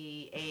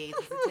STD, AIDS,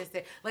 a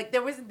statistic. Like,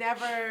 there was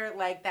never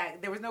like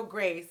that. There was no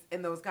grace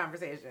in those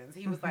conversations.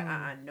 He was like,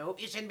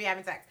 nope, you shouldn't be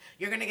having sex.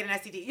 You're going to get an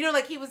STD. You know,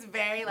 like, he was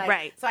very like,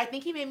 right. So I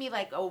think he made me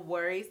like a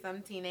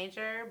worrisome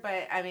teenager,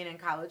 and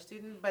college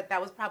student, but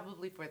that was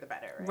probably for the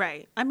better.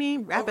 Right. I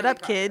mean, wrap it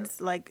up, kids.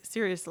 Like,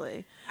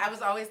 seriously. I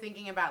was always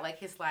thinking about like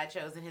his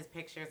slideshows and his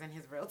pictures and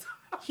his real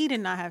talk. He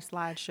did not have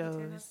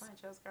slideshows.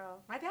 Slideshows, girl.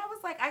 My dad was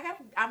like,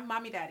 I'm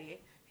mommy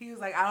daddy. He was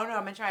like, I don't know,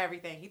 I'm gonna try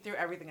everything. He threw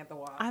everything at the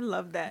wall. I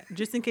love that.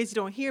 Just in case you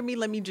don't hear me,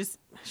 let me just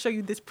show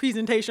you this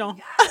presentation.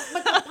 Yes,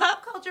 but the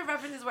pop culture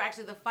references were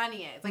actually the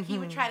funniest. Like, he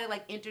would try to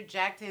like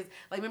interject his,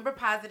 like, remember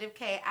Positive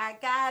K, I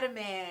got a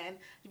man.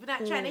 You're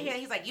not trying to hear.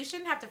 He's like, you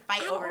shouldn't have to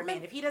fight over a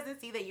man. If he doesn't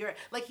see that you're,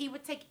 like, he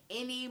would take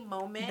any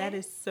moment. That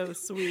is so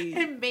sweet.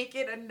 And make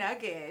it a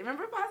nugget.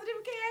 Remember Positive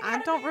K,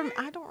 I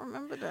don't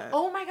remember that.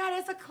 Oh my God,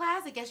 it's a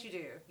classic. Yes, you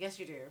do. Yes,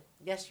 you do.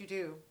 Yes, you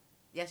do.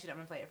 Yes, you do. I'm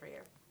gonna play it for you.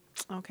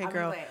 Okay,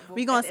 girl.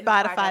 We're going to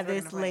Spotify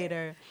this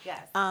later.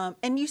 Yes.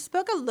 And you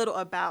spoke a little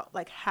about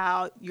like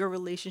how your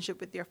relationship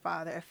with your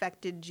father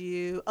affected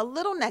you a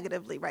little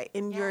negatively, right?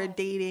 In your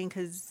dating,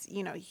 because,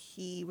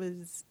 he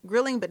was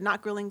grilling but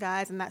not grilling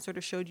guys, and that sort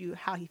of showed you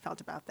how he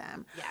felt about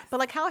them. Yes. But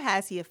like, how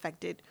has he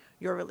affected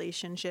your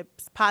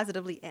relationships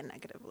positively and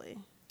negatively?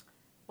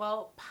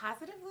 Well,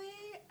 positively,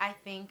 I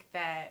think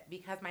that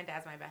because my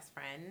dad's my best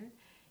friend,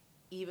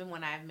 even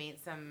when I've made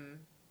some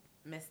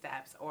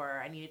missteps or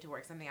I needed to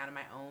work something out on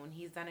my own,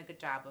 he's done a good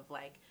job of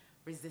like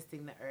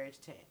resisting the urge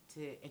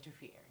to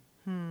interfere.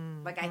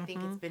 Like, I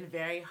think it's been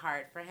very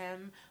hard for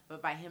him,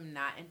 but by him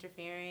not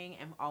interfering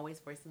and always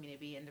forcing me to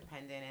be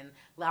independent and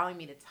allowing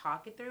me to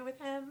talk it through with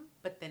him,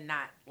 but then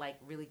not like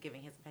really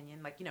giving his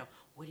opinion, like,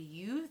 what do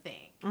you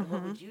think?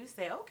 What would you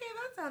say? Okay,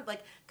 that sounds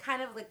like,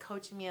 kind of like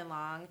coaching me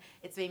along.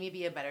 It's made me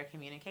be a better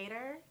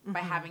communicator by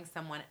having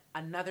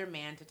another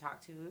man to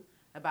talk to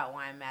about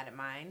why I'm mad at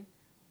mine.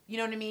 You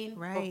know what I mean?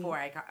 Right. Before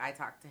I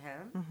talk to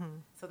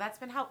him. So that's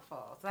been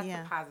helpful. So that's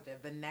the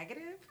positive. The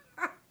negative?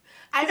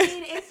 I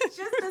mean, it's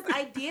just this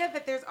idea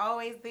that there's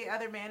always the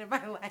other man in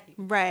my life.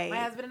 Right. My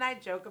husband and I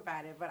joke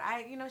about it, but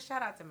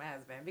shout out to my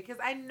husband because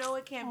I know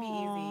it can't be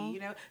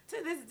easy.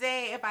 To this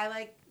day, if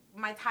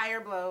my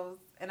tire blows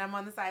and I'm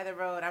on the side of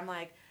the road, I'm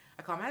like,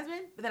 I call my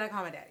husband, but then I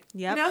call my daddy.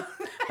 Yep.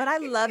 But I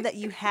love that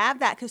you have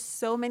that because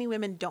so many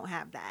women don't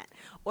have that,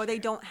 or they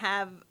don't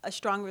have a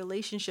strong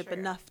relationship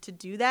enough to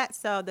do that.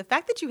 So the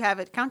fact that you have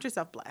it, count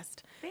yourself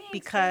blessed. Thanks,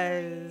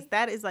 because Mary.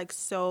 that is like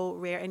so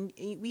rare. And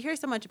we hear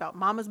so much about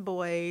mama's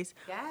boys,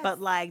 Yes. but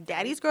like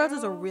daddy's girls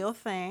is a real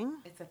thing.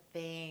 It's a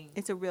thing.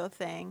 It's a real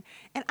thing.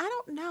 And I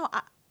don't know.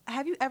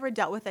 Have you ever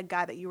dealt with a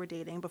guy that you were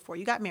dating before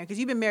you got married? Because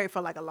you've been married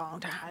for like a long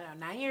time. I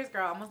know, 9 years,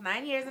 girl. Almost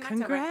 9 years in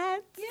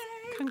Congrats. October.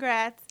 Yay.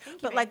 Congrats. Thank you,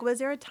 But babe. like, was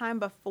there a time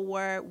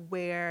before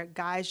where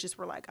guys just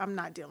were like, I'm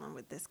not dealing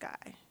with this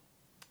guy?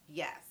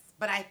 Yes.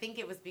 But I think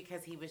it was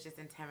because he was just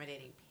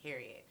intimidating,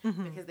 period.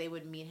 Because they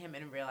would meet him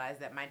and realize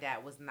that my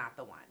dad was not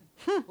the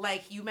one.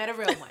 Like, you met a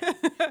real one.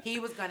 He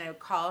was going to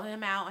call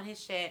him out on his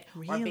shit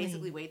or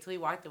basically wait till he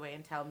walked away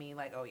and tell me,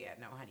 like, oh, yeah,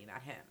 no, honey,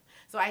 not him.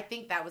 So I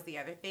think that was the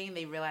other thing.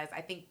 They realized,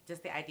 I think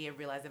just the idea of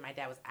realizing my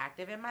dad was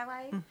active in my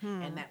life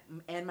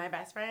and my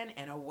best friend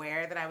and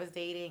aware that I was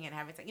dating and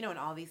having, and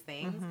all these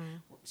things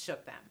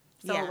shook them.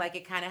 So, like,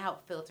 it kind of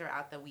helped filter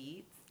out the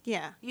weeds.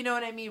 Yeah. You know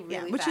what I mean?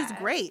 Really which fast. is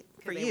great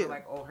for they you. were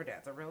like, oh, her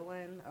dad's a real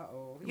one.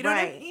 Uh-oh. You know what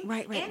I mean?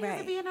 Right. And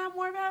he's a Vietnam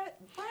War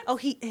vet. What? Oh,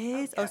 he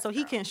is? Oh, so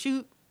he girl. can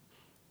shoot,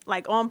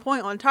 like, on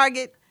point, on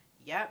target?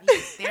 Yep. He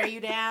can stare you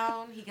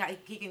down. He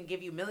can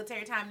give you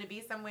military time to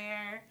be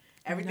somewhere.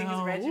 Everything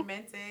is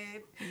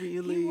regimented.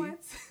 Really? He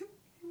wants...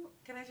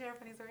 Can I share a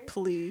funny story?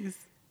 Please.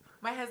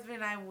 My husband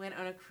and I went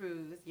on a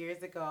cruise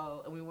years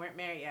ago, and we weren't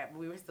married yet, but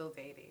we were still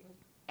dating.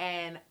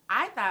 And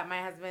I thought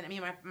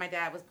my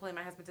dad was pulling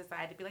my husband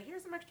aside to be like,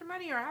 here's some extra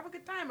money or have a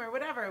good time or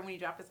whatever. And when he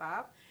dropped us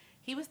off,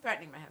 he was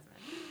threatening my husband.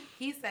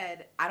 He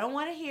said, I don't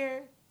want to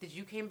hear that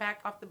you came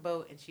back off the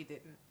boat and she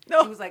didn't.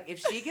 No. He was like, if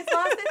she gets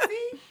lost at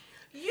sea,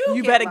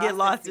 you better get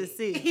lost at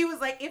sea. He was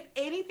like, if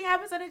anything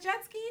happens on a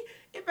jet ski,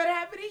 it better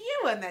happen to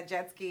you on that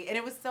jet ski. And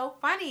it was so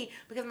funny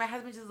because my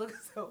husband just looked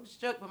so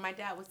shook, but my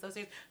dad was so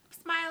serious.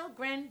 Smile,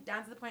 grin,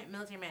 down to the point,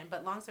 military man.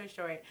 But long story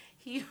short,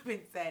 he even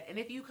said, and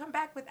if you come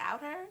back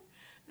without her,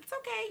 it's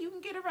okay. You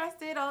can get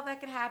arrested. All that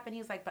can happen. He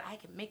was like, but I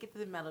can make it to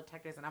the metal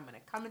detectors, and I'm going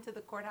to come into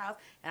the courthouse,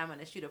 and I'm going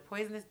to shoot a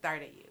poisonous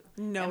dart at you.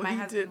 No, and my he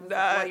husband did was not.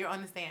 Like, well, you're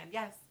on the stand.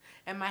 Yes.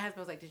 And my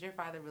husband was like, did your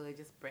father really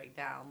just break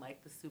down,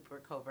 like, the super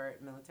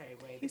covert military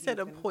way? He said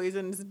a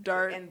poisonous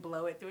dart. And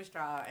blow it through a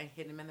straw and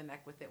hit him in the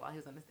neck with it while he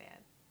was on the stand.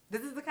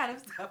 This is the kind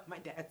of stuff my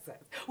dad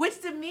says,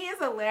 which to me is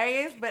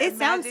hilarious, but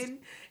imagine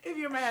if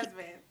you're my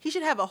husband. He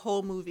should have a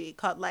whole movie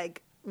called,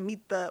 like,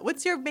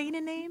 what's your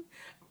maiden name?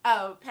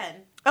 Oh, Penn.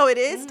 Oh, it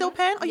is still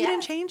Penn? Oh, Yes. you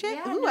didn't change it?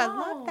 Yeah, Ooh, no. I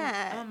love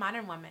that. I'm a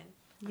modern woman.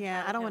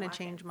 Yeah, I don't want to Marcus.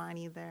 change mine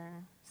either.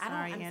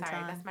 I'm Anton.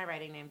 sorry. That's my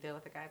writing name. Deal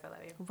with it, guys. I love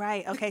you.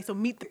 Right. Okay. So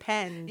Meet the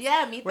Pens.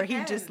 Yeah, Meet the where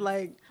Pens. he just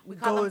like We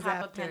call them goes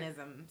Papa after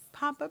Pennisms.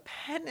 Papa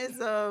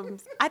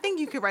Penisms. I think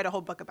you could write a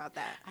whole book about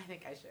that. I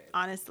think I should.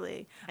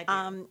 Honestly,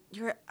 I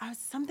do.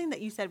 Something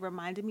that you said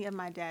reminded me of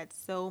my dad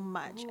so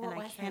much, Ooh, and what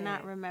I was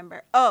cannot it?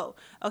 remember. Oh,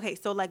 okay.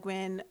 So like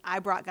when I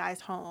brought guys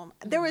home,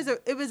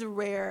 it was a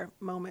rare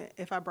moment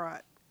if I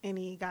brought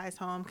any guys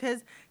home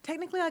because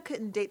technically I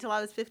couldn't date till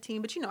I was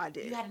 15, but I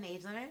did. You had an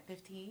age limit,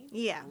 15?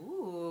 Yeah.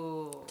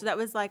 Ooh. So that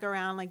was like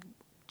around like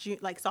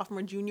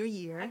sophomore, junior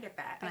year. I get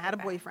that. And I had a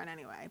boyfriend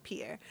anyway,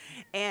 Pierre.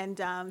 And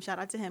shout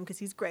out to him because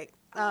he's great.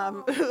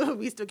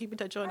 We still keep in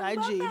touch on I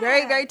love IG. that.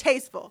 Very, very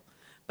tasteful.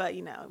 But,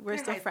 we're Your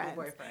still high school friends.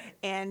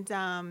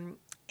 boyfriend.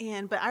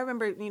 But I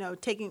remember,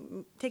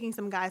 taking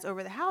some guys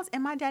over the house,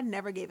 and my dad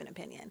never gave an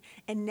opinion.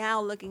 And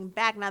now looking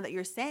back, now that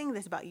you're saying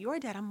this about your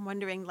dad, I'm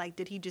wondering, like,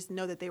 did he just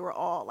know that they were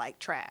all, like,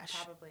 trash?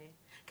 Probably.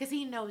 Because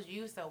he knows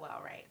you so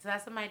well, right? So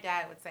that's what my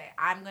dad would say.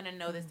 I'm going to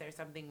know this there's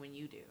something when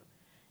you do.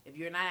 If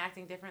you're not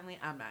acting differently,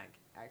 I'm not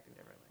acting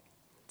differently.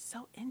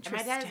 So And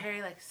interesting. my dad is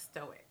very, like,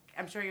 stoic.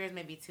 I'm sure yours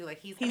may be, too. Like,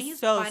 he's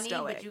so funny,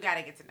 stoic. but you got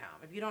to get to know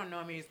him. If you don't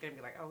know him, you're just going to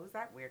be like, oh, who's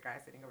that weird guy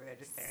sitting over there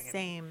just staring at me?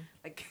 Same.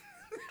 Like,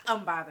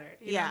 unbothered.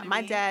 You know Yeah, what I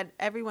my mean? dad,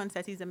 everyone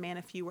says he's a man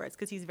of few words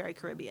because he's very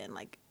Caribbean,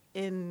 like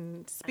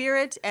in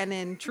spirit and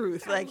in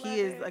truth. Like he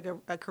is like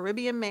a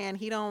Caribbean man.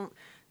 He don't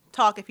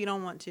talk if you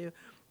don't want to.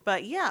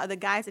 But yeah, the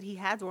guys that he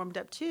has warmed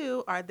up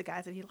to are the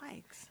guys that he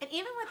likes. And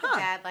even with a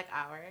dad like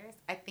ours,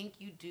 I think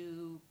you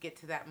do get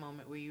to that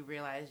moment where you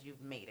realize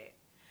you've made it.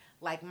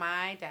 Like,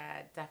 my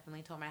dad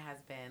definitely told my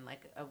husband,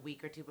 like, a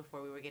week or two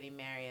before we were getting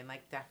married and,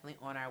 like, definitely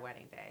on our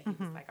wedding day.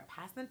 He was like, I'm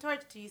passing the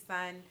torch to you,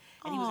 son.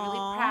 And he was really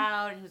Aw.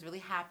 proud and he was really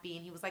happy.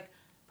 And he was, like,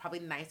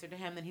 probably nicer to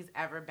him than he's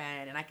ever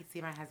been. And I could see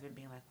my husband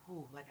being like,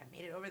 ooh, like, I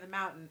made it over the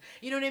mountain.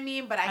 You know what I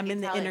mean? But I'm could in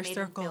the tell inner it made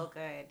circle. him feel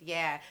good.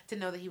 Yeah, to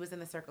know that he was in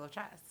the circle of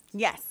trust.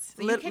 Yes,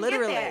 So you can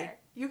literally. get there.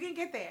 You can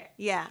get there.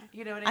 Yeah.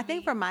 You know what I mean? I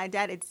think for my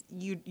dad, it's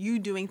you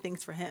doing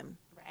things for him.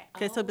 Right.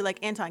 Because he'll be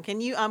like, Anton, can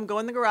you go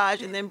in the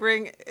garage and then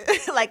bring,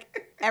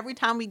 like, every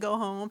time we go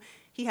home,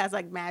 he has,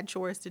 like, mad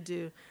chores to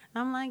do.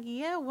 And I'm like,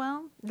 yeah,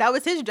 well, that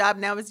was his job.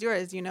 Now it's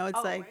yours. It's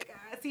Oh like, my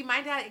God. See,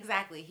 my dad,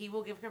 exactly. He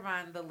will give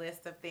Karan the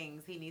list of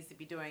things he needs to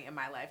be doing in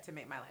my life to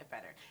make my life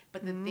better.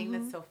 But the thing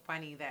that's so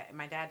funny that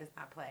my dad does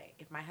not play.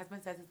 If my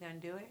husband says he's going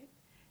to do it,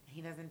 and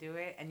he doesn't do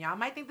it, and y'all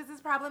might think this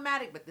is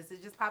problematic, but this is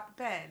just Papa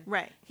Pen.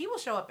 Right. He will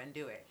show up and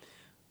do it.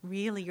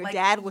 really, your Like,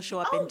 dad will show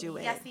up oh, and do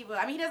it. Yes, he will.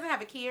 I mean, he doesn't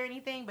have a key or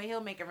anything, but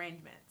he'll make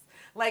arrangements.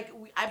 Like,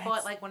 I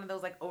bought, like, one of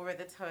those, like,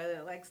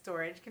 over-the-toilet, like,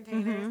 storage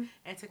containers, and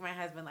it took my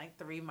husband, like,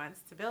 3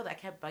 months to build. I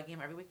kept bugging him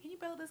every week, can you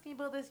build this? Can you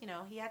build this? You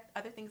know, he had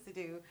other things to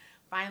do.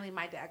 Finally,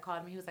 my dad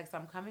called me. He was like, so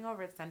I'm coming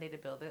over Sunday to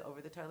build it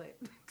over-the-toilet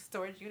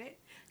storage unit.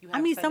 You have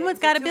Sunday someone's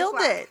until got to 2 build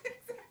o'clock." it.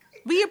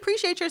 We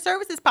appreciate your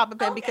services, Papa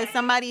Ben, because Okay.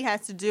 somebody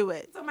has to do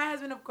it. So my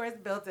husband, of course,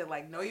 built it.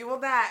 Like, no, you will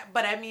not.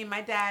 But I mean,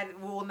 my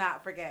dad will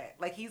not forget.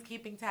 Like, he's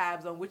keeping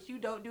tabs on what you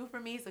don't do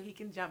for me so he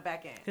can jump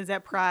back in. Because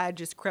that pride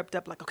just crept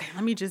up like, okay,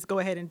 let me just go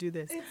ahead and do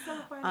this. It's so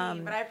funny.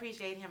 But I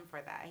appreciate him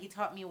for that. He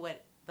taught me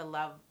what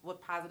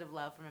what positive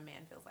love from a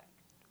man feels like.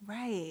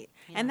 Right.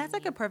 You know And what that's I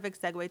like a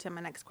perfect segue to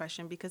my next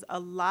question, because a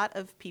lot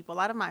of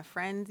my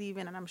friends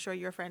even, and I'm sure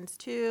your friends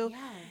too,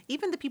 Yeah.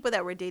 even the people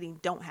that we're dating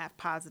don't have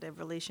positive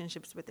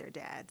relationships with their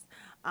dads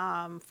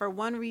for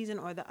one reason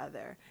or the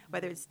other,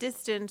 whether it's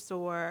distance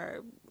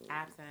or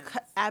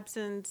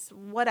absence,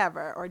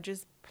 whatever, or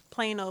just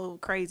plain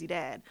old crazy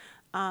dad.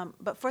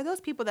 But for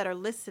those people that are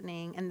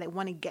listening and they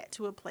want to get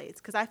to a place,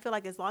 because I feel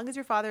like as long as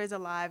your father is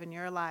alive and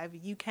you're alive,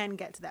 you can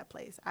get to that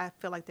place. I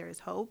feel like there is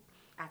hope.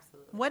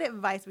 Absolutely. What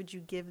advice would you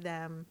give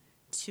them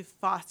to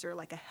foster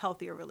like a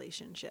healthier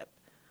relationship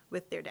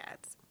with their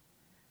dads?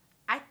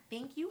 I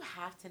think you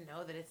have to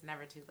know that it's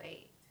never too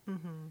late.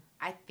 Mm-hmm.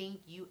 I think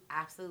you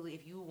absolutely,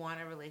 if you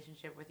want a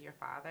relationship with your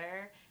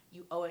father,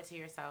 you owe it to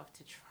yourself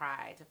to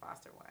try to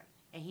foster one.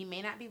 And he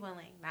may not be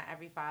willing. Not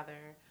every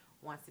father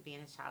wants to be in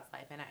his child's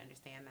life, and I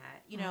understand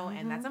that, you know,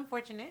 and that's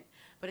unfortunate,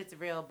 but it's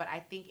real. But I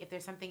think if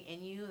there's something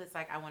in you that's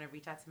like, I want to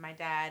reach out to my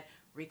dad,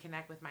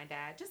 reconnect with my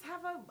dad, just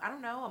have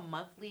a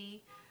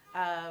monthly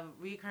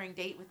reoccurring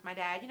date with my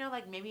dad, you know,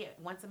 like maybe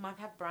once a month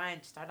have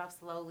brunch, start off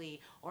slowly,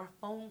 or a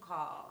phone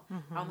call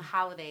on the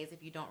holidays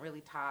if you don't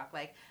really talk.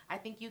 Like, I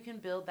think you can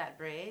build that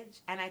bridge,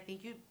 and I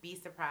think you'd be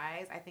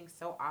surprised. I think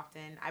so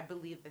often, I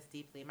believe this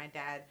deeply, my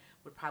dad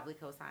would probably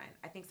co-sign.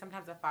 I think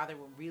sometimes a father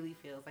will really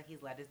feels like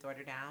he's let his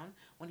daughter down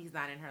when he's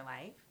not in her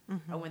life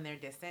or when they're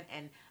distant.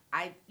 And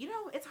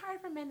it's hard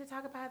for men to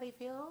talk about how they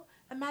feel.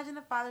 Imagine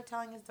the father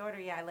telling his daughter,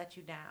 yeah, I let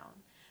you down.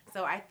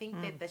 So I think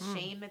that the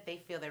shame that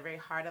they feel, they're very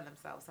hard on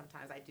themselves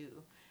sometimes. I do.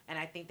 And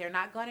I think they're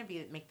not going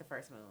to make the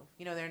first move.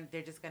 You know,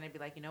 they're just going to be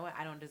like, you know what,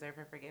 I don't deserve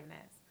her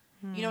forgiveness.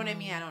 You know what I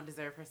mean? I don't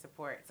deserve her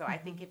support. So I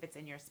think if it's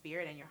in your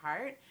spirit and your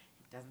heart,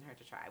 it doesn't hurt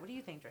to try. What do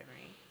you think, Joy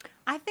Marie?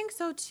 I think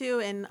so too.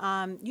 And,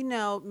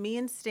 me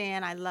and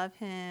Stan, I love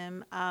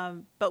him.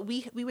 But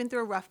we went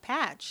through a rough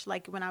patch,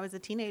 like when I was a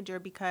teenager,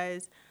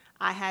 because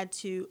I had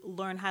to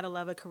learn how to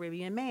love a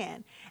Caribbean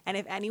man. And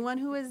if anyone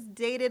who has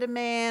dated a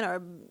man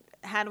or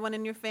had one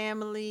in your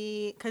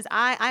family, because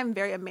I'm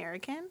very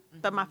American,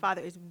 but my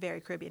father is very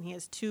Caribbean. He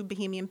has 2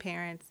 Bahamian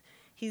parents.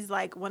 He's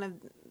like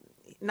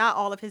not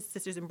all of his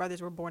sisters and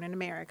brothers were born in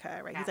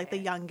America, right? He's like the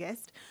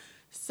youngest.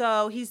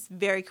 So he's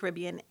very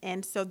Caribbean.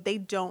 And so they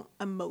don't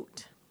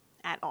emote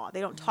at all.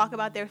 They don't talk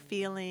about their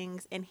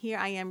feelings. And here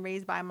I am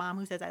raised by a mom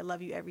who says, I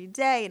love you every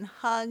day, and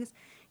hugs.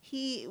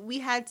 We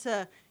had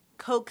to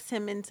coax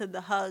him into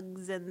the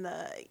hugs and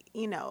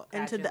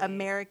into the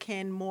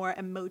American, more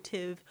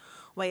emotive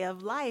way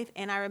of life.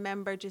 And I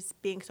remember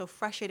just being so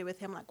frustrated with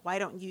him, like, why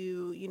don't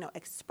you,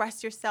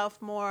 express yourself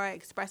more,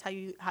 express how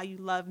you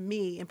love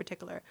me in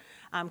particular,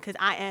 because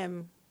I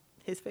am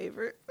his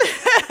favorite.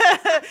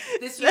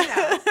 This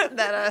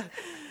that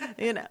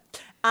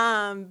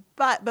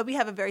but we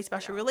have a very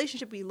special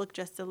relationship. We look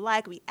just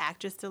alike, we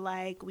act just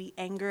alike, we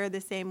anger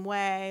the same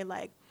way,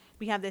 like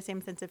we have the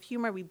same sense of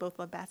humor. We both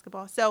love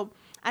basketball. So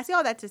I say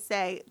all that to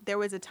say there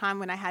was a time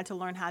when I had to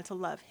learn how to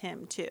love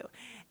him too.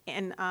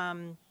 And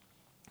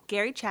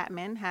Gary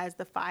Chapman has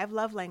the 5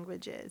 love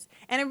languages,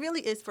 and it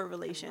really is for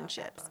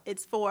relationships.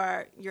 It's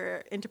for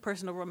your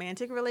interpersonal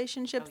romantic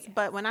relationships.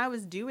 But when I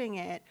was doing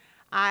it,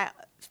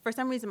 for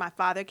some reason, my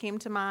father came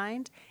to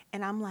mind,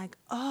 and I'm like,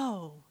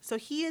 oh, so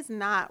he is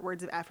not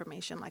words of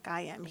affirmation like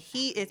I am.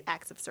 He is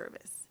acts of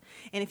service.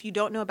 And if you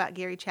don't know about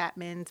Gary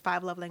Chapman's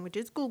 5 love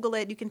languages, Google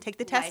it. You can take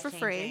the test for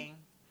free.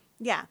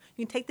 Yeah,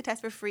 you can take the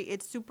test for free.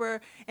 It's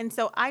super. And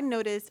so I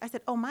noticed, I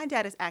said, oh, my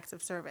dad is acts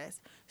of service.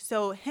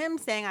 So him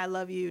saying I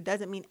love you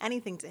doesn't mean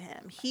anything to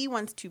him. He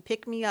wants to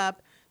pick me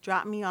up,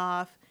 drop me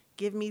off,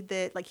 give me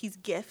he's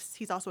gifts.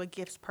 He's also a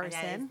gifts person.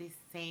 My dad is the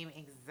same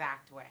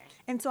exact way.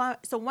 And so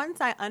once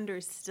I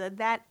understood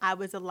that,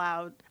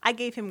 I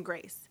gave him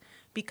grace,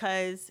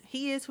 because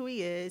he is who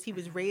he is. He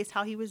was raised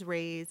how he was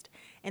raised.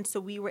 And so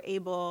we were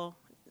able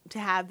to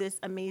have this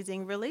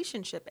amazing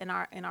relationship in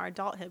our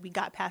adulthood. We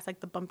got past like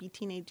the bumpy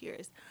teenage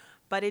years,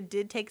 but it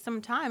did take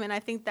some time. And I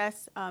think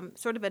that's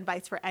sort of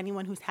advice for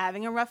anyone who's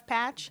having a rough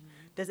patch.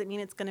 Doesn't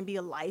mean it's going to be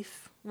a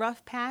life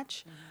rough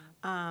patch.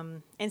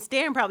 And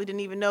Stan probably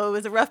didn't even know it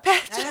was a rough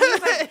patch.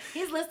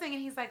 He's listening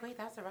and he's like, wait,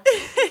 that's a rough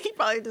patch. He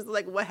probably just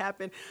like, what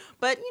happened?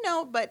 But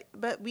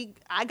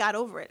I got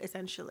over it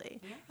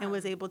essentially, and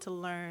was able to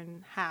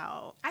learn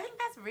how. I think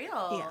that's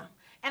real. Yeah.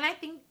 And I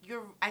think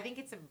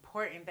it's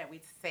important that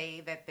we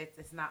say that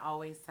it's not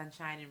always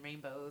sunshine and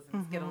rainbows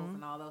and Skittles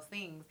and all those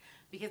things,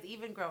 because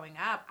even growing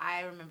up,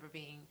 I remember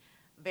being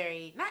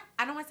I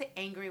don't want to say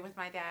angry with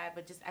my dad,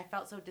 but just I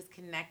felt so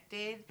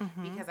disconnected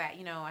because I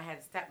had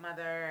a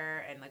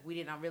stepmother, and like we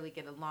did not really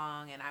get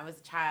along, and I was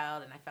a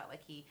child, and I felt like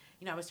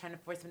I was trying to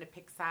force him to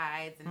pick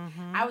sides, and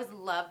I always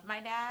loved my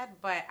dad,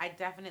 but I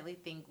definitely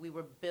think we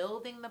were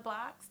building the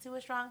blocks to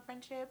a strong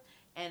friendship,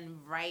 and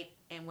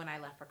when I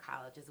left for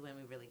college is when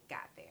we really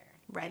got there.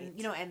 Right. And,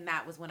 and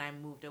that was when I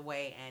moved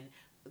away and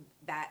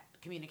that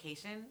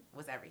communication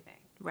was everything.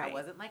 Right. I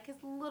wasn't like his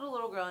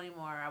little girl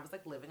anymore. I was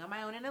like living on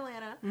my own in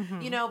Atlanta,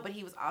 Mm-hmm. you know, but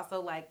he was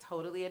also like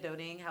totally a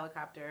doting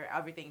helicopter,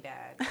 everything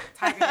dad,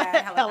 tiger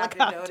dad,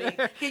 helicopter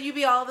doting. Can you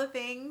be all the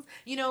things,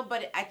 you know?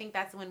 But I think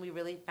that's when we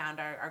really found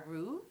our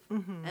groove.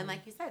 Mm-hmm. And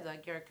like you said,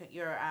 like your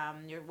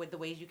with the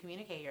ways you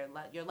communicate, your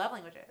love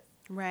languages,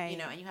 Right. you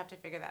know, and you have to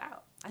figure that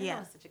out. I think Yeah.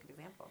 that was such a good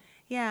example.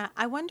 Yeah.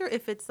 I wonder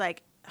if it's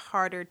like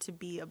harder to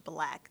be a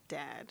black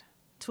dad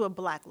to a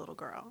black little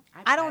girl.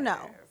 I don't bet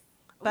know. it is.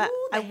 But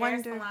Ooh, the I hair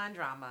wonder. salon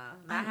drama.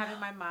 Not having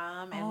my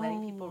mom and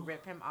letting people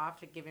rip him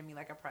off to giving me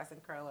like a press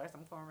and curl or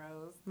some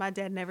cornrows. My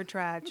dad never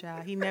tried,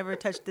 child. He never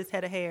touched this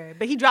head of hair.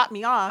 But he dropped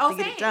me off to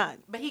get it done.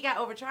 But he got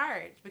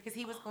overcharged because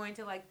he was going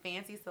to like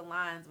fancy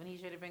salons when he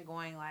should have been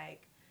going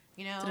like,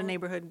 you know, To the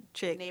neighborhood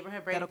chick.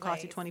 neighborhood braiding That'll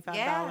cost you place. $25.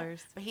 Yeah,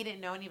 but he didn't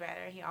know any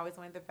better. He always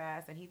wanted the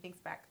best, and he thinks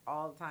back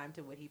all the time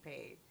to what he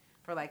paid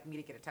for like me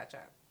to get a touch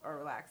up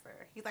or relaxer.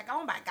 He's like,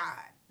 oh my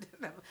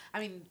God. I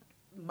mean,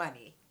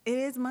 money. It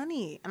is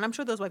money. And I'm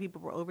sure those white people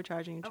were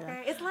overcharging you, child.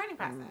 Okay, it's a learning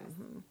process.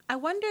 Mm-hmm. I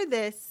wonder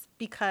this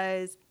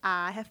because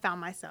I have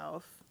found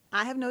myself,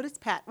 I have noticed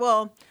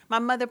well, my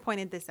mother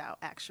pointed this out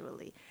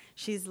actually.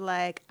 She's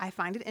like, I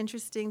find it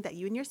interesting that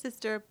you and your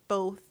sister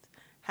both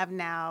have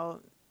now,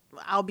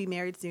 I'll be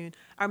married soon,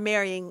 are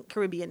marrying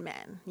Caribbean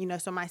men. You know,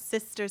 so my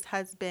sister's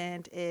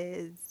husband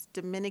is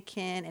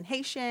Dominican and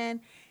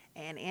Haitian,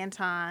 and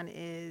Anton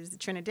is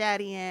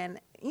Trinidadian.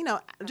 You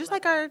know, just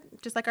like our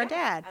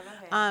dad.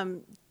 I love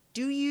it.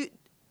 Do you,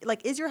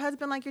 like, is your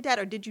husband like your dad,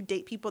 or did you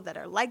date people that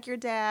are like your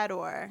dad,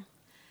 or?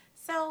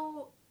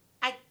 So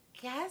I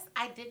guess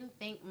I didn't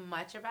think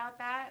much about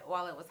that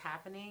while it was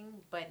happening,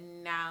 but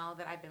now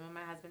that I've been with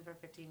my husband for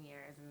 15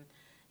 years and,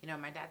 you know,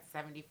 my dad's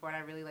 74 and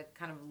I really like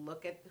kind of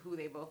look at who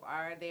they both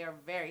are, they are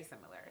very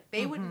similar.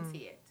 They wouldn't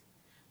see it,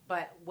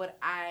 but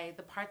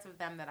the parts of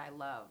them that I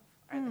love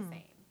are the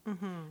same.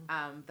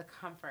 Mm-hmm. The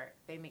comfort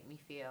they make me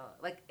feel,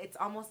 like it's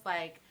almost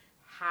like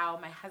how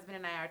my husband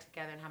and I are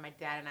together and how my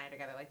dad and I are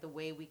together, like the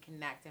way we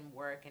connect and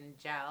work and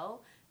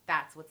gel,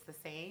 that's what's the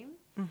same.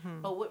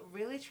 Mm-hmm. But what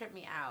really tripped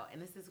me out,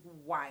 and this is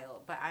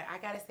wild, but I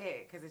gotta say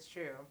it because it's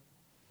true,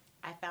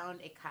 I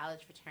found a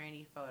college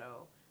fraternity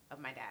photo of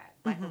my dad,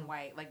 black and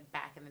white, like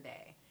back in the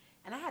day.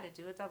 And I had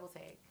to do a double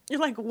take. You're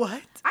like,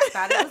 what? I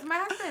thought it was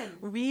my husband.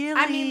 Really?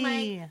 I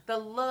mean, like, the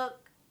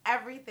look,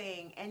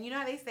 everything. And you know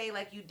how they say,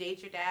 like, you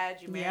date your dad,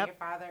 you marry your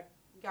father?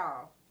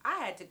 Y'all, I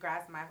had to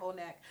grasp my whole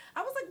neck.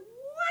 I was like,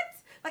 what?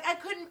 Like, I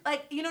couldn't,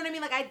 like, you know what I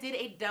mean? Like, I did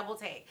a double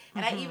take.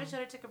 And I even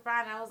showed it to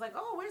Cabran, and I was like,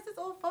 oh, where's this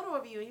old photo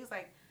of you? And he was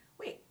like,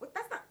 wait, what,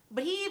 that's not,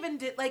 but he even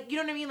did, like, you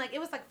know what I mean? Like, it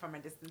was, like, from a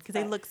distance. Because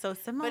they look so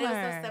similar. But it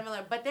was so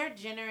similar. But they're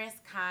generous,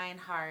 kind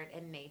heart,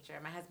 and nature.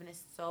 My husband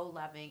is so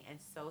loving and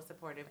so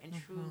supportive and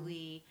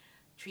truly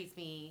treats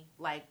me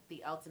like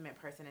the ultimate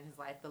person in his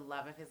life, the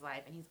love of his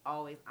life, and he's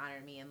always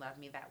honored me and loved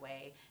me that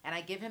way. And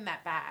I give him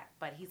that back,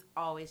 but he's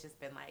always just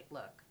been like,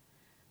 look,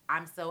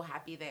 I'm so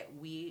happy that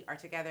we are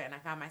together and I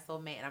found my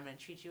soulmate and I'm going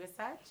to treat you as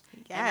such.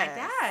 Yes. And my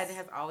dad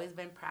has always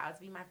been proud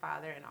to be my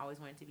father and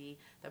always wanted to be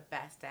the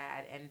best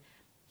dad. And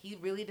he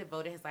really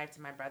devoted his life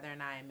to my brother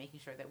and I and making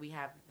sure that we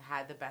have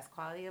had the best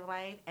quality of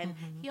life. And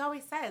he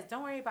always says,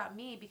 don't worry about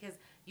me because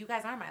you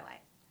guys are my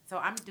life. So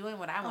I'm doing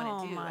what I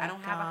want to do. I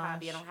don't have a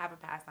hobby. I don't have a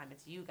pastime.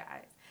 It's you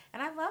guys.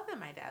 And I love that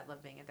my dad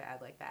loved being a dad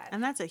like that.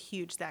 And that's a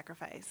huge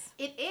sacrifice.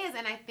 It is.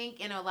 And I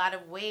think in a lot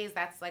of ways,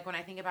 that's like when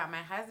I think about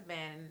my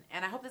husband,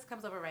 and I hope this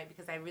comes over right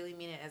because I really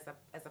mean it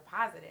as a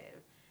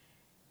positive.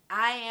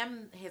 I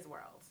am his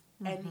world.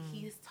 And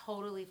he's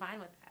totally fine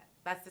with that.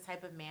 That's the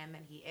type of man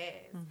that he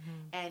is.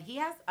 And he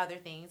has other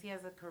things. He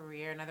has a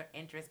career and other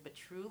interests. But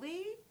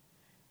truly,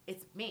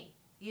 it's me.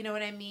 You know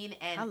what I mean?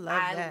 And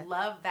I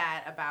love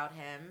that about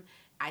him.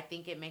 I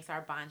think it makes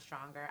our bond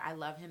stronger. I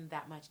love him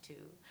that much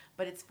too.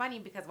 But it's funny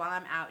because while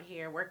I'm out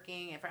here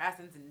working for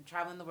Essence and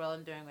traveling the world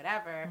and doing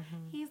whatever,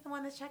 he's the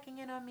one that's checking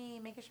in on me,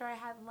 making sure I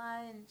had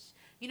lunch.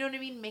 You know what I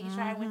mean? Making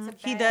sure I went to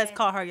bed. He does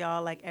call her,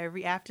 y'all, like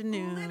every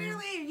afternoon.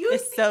 Literally.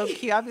 It's so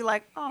cute. I'll be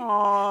like,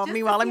 oh.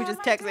 Meanwhile, let me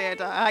just text her.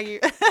 How you?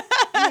 He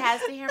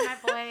has to hear my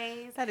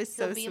voice. That is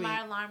so He'll sweet. be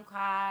my alarm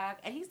clock.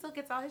 And he still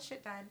gets all his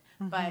shit done.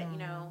 But, you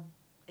know,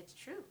 it's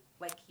true.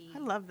 Like I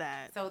love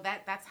that. So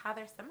that's how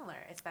they're similar.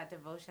 It's that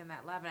devotion,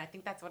 that love. And I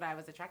think that's what I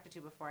was attracted to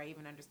before I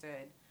even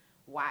understood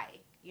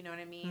why. You know what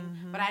I mean?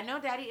 But I know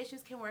daddy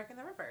issues can work in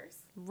the reverse.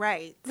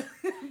 Right.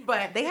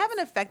 But they haven't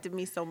affected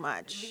me so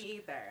much.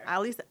 Me either.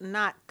 At least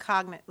not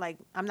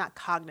I'm not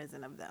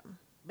cognizant of them.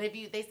 But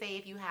they say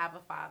if you have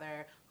a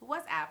father who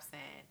was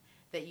absent,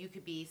 that you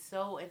could be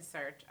so in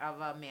search of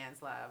a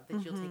man's love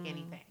that you'll take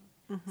anything.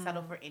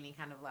 Settle for any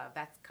kind of love.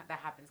 That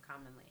happens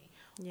commonly.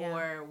 Yeah.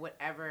 Or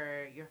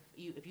whatever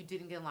if you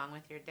didn't get along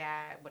with your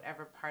dad,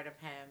 whatever part of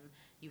him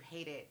you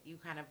hated, you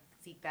kind of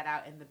seek that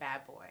out in the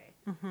bad boy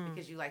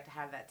because you like to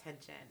have that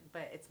tension.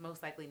 But it's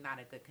most likely not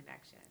a good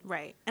connection.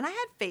 Right. And I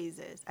had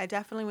phases. I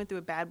definitely went through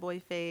a bad boy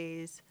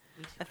phase,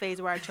 a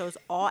phase where I chose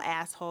all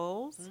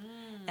assholes.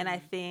 And I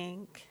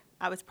think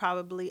I was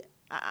probably,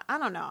 I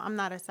don't know, I'm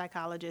not a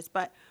psychologist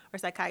or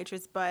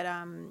psychiatrist, but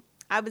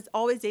I was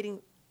always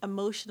dating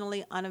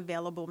emotionally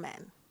unavailable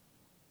men.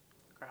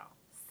 Girl,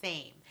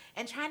 same.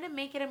 And trying to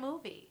make it a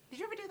movie. Did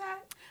you ever do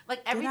that?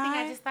 Like everything,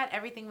 I just thought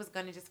everything was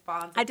going to just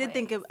fall into I did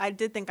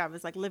place. think I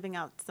was like living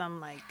out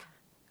some like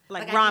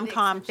I'd be the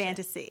rom-com exception.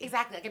 fantasy.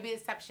 Exactly. Like I'd be the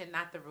exception,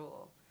 not the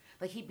rule.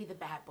 Like he'd be the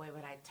bad boy,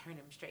 but I'd turn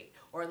him straight.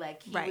 Or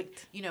like he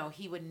would,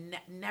 he would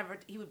never,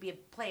 he would be a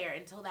player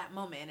until that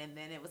moment, and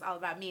then it was all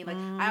about me. Like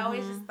I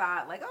always just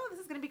thought, like, oh, this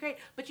is gonna be great.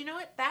 But you know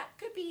what? That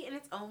could be in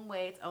its own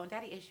way, its own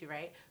daddy issue,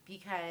 right?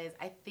 Because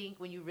I think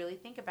when you really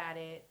think about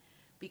it,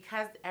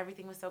 because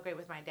everything was so great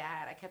with my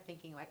dad, I kept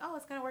thinking like, oh,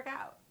 it's gonna work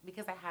out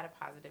because I had a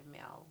positive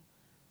male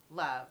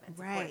love and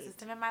support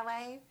system in my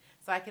life,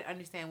 so I could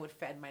understand what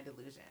fed my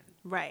delusion.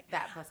 Right.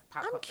 That plus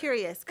pop I'm culture.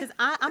 curious because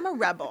I'm a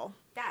rebel.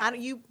 Yes.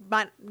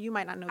 You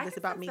might not know this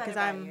about me because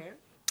I'm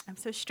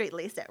so straight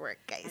laced at work,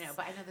 guys. I know,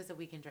 but I know there's a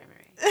weekend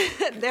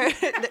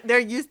dreamery. there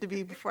used to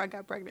be before I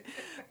got pregnant,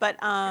 but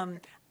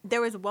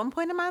there was one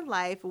point in my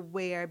life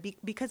where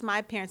because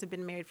my parents have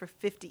been married for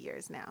 50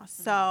 years now,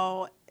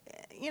 so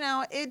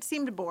it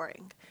seemed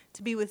boring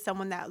to be with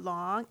someone that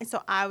long, and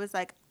so I was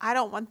like, I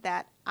don't want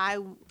that.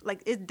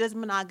 Does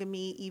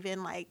monogamy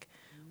even like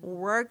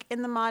work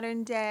in the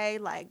modern day?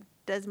 Like,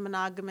 does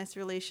monogamous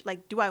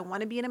do I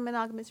want to be in a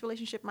monogamous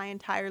relationship my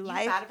entire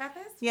life? You thought about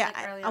this? Yeah,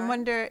 like I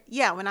wonder.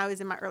 Yeah, when I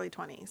was in my early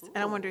 20s, and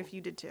I wonder if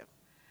you did too.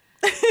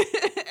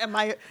 Am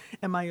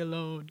I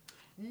alone?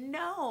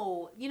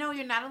 No,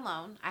 you're not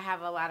alone. I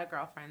have a lot of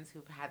girlfriends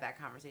who've had that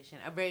conversation.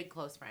 A very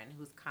close friend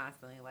who's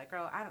constantly like,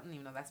 girl, I don't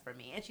even know that's for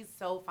me. And she's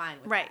so fine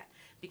with that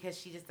because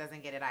she just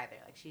doesn't get it either.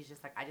 Like, she's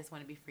just like, I just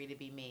want to be free to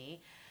be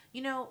me.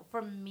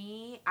 For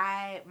me,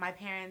 my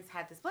parents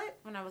had to split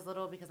when I was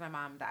little because my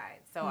mom died.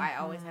 So I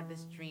always had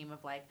this dream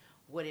of like,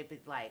 what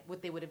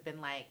they would have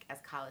been like as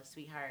college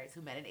sweethearts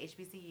who met at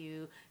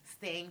HBCU,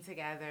 staying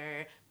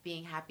together,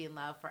 being happy in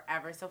love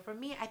forever. So for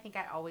me, I think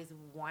I always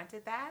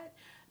wanted that.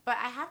 But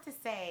I have to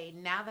say,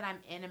 now that I'm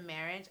in a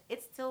marriage,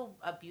 it's still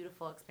a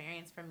beautiful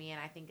experience for me,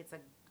 and I think it's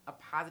a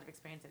positive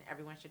experience, and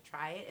everyone should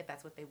try it if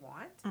that's what they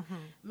want. Mm-hmm.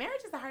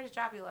 Marriage is the hardest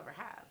job you'll ever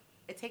have.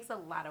 It takes a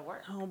lot of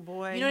work. Oh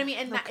boy, you know what I mean?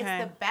 And it's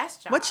the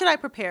best job. What should I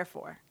prepare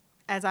for?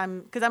 Because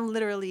I'm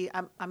literally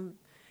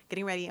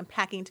getting ready and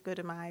packing to go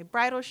to my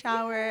bridal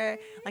shower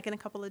like in a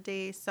couple of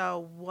days.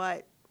 So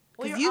what?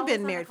 Because you've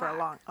been married for a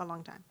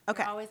long time.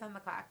 Okay. You're always on the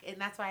clock. And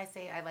that's why I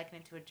say I liken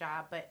it to a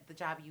job, but the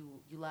job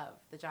you love,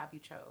 the job you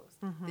chose,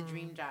 the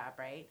dream job,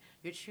 right?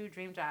 Your true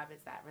dream job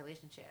is that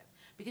relationship.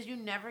 Because you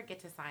never get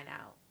to sign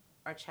out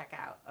or check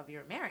out of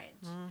your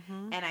marriage.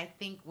 Mm-hmm. And I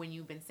think when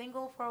you've been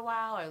single for a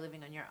while or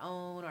living on your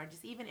own or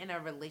just even in a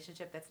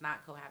relationship that's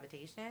not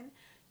cohabitation,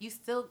 you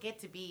still get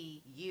to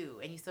be you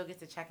and you still get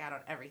to check out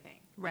on everything.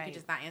 Right. You can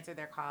just not answer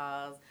their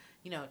calls,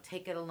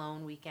 take it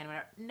alone weekend,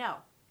 whatever. No.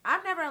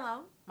 I'm never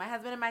alone. My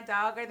husband and my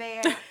dog are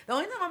there. The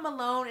only time I'm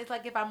alone is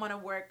like if I'm on a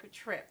work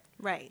trip.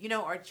 Right.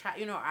 Or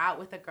out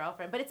with a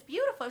girlfriend. But it's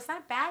beautiful. It's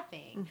not a bad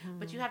thing. Mm-hmm.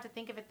 But you have to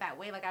think of it that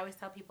way. Like I always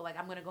tell people, like,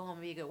 I'm going to go home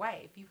and be a good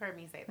wife. You've heard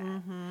me say that.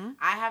 Mm-hmm.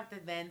 I have to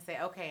then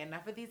say, okay,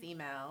 enough of these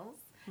emails.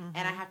 Mm-hmm.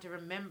 And I have to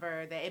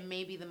remember that it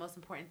may be the most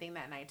important thing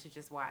that night to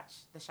just watch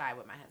The Chi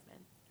with my husband.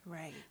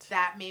 Right.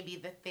 That may be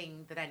the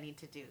thing that I need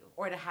to do,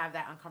 or to have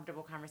that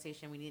uncomfortable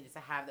conversation we needed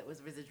to have that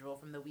was residual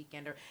from the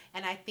weekend.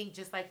 And I think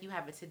just like you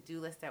have a to-do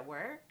list at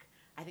work,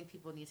 I think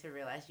people need to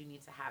realize you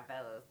need to have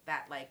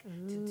that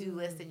to-do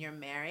list in your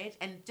marriage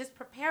and just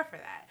prepare for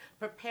that.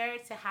 Prepare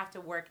to have to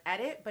work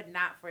at it, but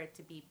not for it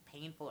to be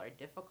painful or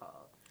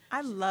difficult. I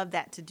love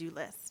that to-do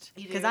list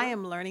because I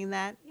am learning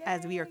that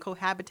as we are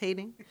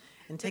cohabitating.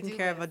 And taking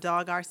care of a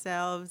dog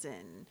ourselves,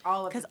 and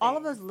because all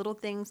of those little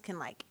things can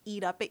like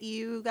eat up at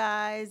you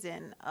guys,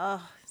 and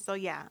so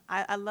yeah,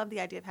 I love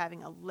the idea of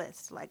having a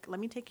list. Like, let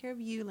me take care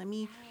of you. Let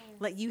me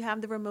let you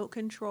have the remote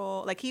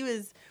control. Like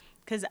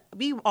because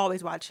we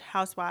always watch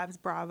Housewives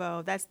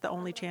Bravo. That's the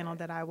only channel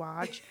that I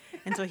watch,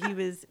 and so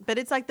but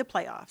it's like the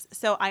playoffs.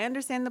 So I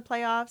understand the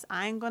playoffs.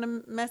 I ain't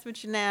gonna mess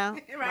with you now.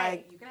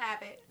 Right, you can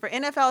have it. For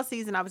NFL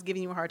season, I was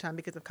giving you a hard time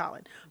because of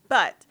Colin,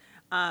 but.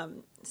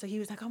 So he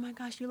was like, oh my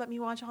gosh, you let me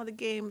watch all the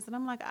games. And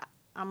I'm like,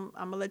 I'm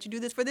going to let you do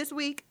this for this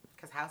week.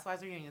 Because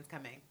Housewives Reunion's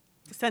coming.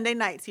 Sunday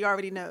nights, he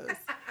already knows.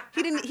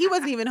 He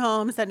wasn't even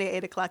home Sunday at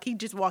 8 o'clock. He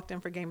just walked in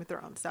for Game of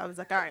Thrones. So I was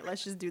like, all right,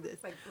 let's just do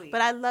this. Like,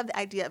 but I love the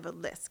idea of a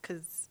list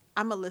because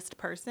I'm a list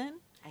person.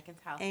 I can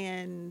tell.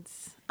 And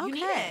you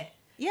need it.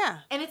 Yeah.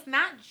 And it's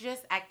not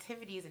just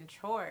activities and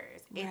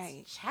chores.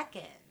 It's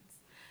check-ins.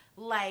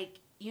 Like,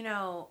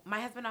 my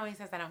husband always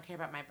says I don't care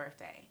about my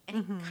birthday. And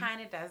he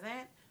kind of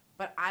doesn't.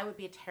 But I would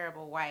be a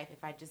terrible wife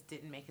if I just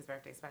didn't make his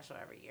birthday special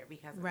every year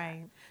because of that.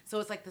 So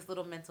it's like this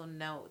little mental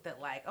note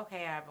that like,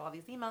 okay, I have all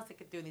these emails to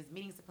get through, these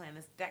meetings to plan,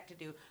 this deck to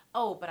do.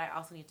 Oh, but I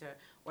also need to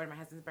order my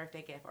husband's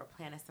birthday gift or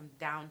plan some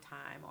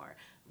downtime or,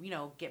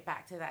 get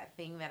back to that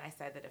thing that I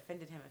said that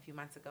offended him a few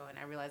months ago. And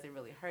I realized it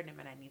really hurt him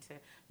and I need to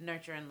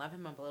nurture and love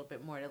him a little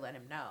bit more to let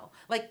him know.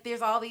 Like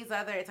there's all these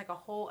it's like a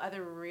whole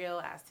other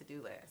real ass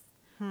to-do list.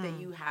 that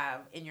you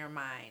have in your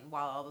mind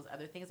while all those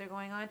other things are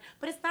going on.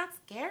 But it's not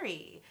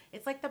scary.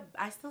 It's like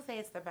I still say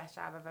it's the best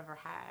job I've ever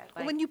had.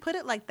 Like, when you put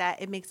it like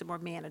that, it makes it more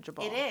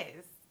manageable. It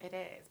is. It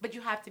is. But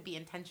you have to be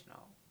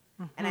intentional.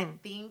 And I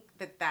think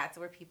that that's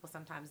where people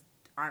sometimes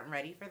aren't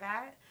ready for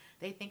that.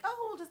 They think,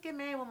 oh, we'll just get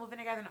married, we'll move in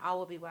together, and all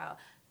will be well.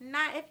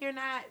 Not if you're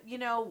not,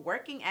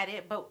 working at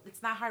it, but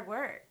it's not hard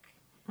work.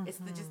 It's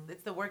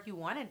the work you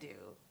want to do.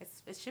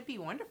 It should be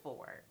wonderful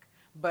work.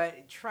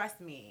 But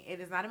trust me, it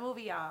is not a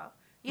movie, y'all.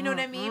 You know what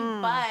I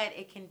mean? But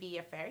it can be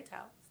a fairy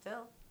tale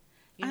still.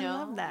 I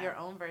love that. Your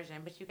own version,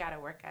 but you got to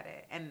work at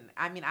it. And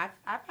I mean, I've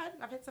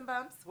hit some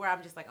bumps where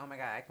I'm just like, oh my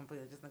God, I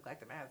completely just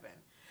neglected my husband.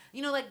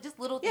 Like just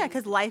little things. Yeah,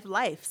 because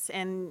life's,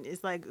 and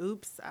it's like,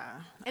 oops,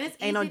 and it's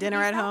ain't no dinner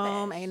at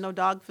home, ain't no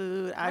dog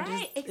food.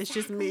 It's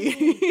just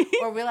me.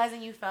 Or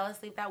realizing you fell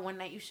asleep that one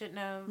night you shouldn't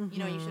have.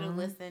 You should have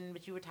listened,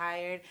 but you were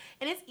tired.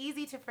 And it's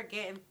easy to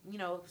forget and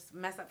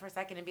mess up for a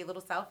second and be a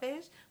little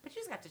selfish. But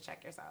you just got to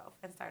check yourself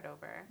and start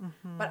over.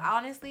 But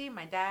honestly,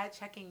 my dad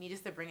checking me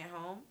just to bring it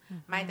home.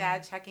 My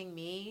dad checking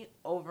me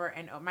over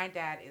and over. My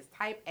dad is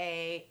type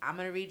A. I'm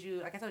gonna read you,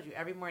 like I told you,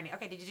 every morning.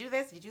 Okay, did you do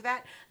this? Did you do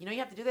that? You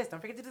have to do this.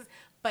 Don't forget to do this.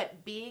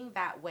 But being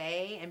that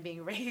way and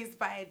being raised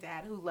by a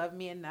dad who loved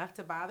me enough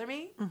to bother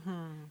me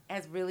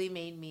has really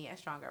made me a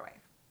stronger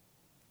wife.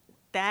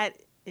 That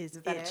is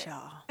it,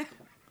 y'all.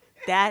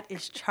 That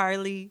is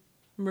Charlie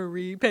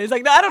Marie Payne.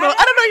 Like, no, I don't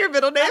know your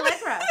middle name.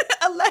 Allegra.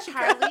 Allegra.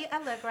 Charlie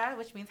Allegra,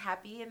 which means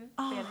happy in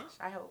Spanish.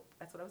 I hope.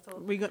 That's what I was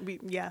told.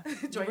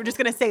 We're just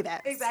going to say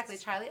that. Exactly.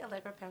 Charlie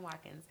Allegra Penn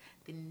Watkins,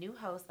 the new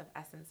host of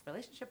Essence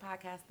Relationship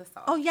Podcast, The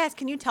Solve. Oh, yes.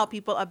 Can you tell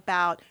people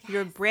about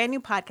your brand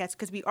new podcast?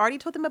 Because we already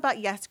told them about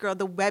Yes Girl,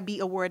 the Webby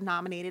Award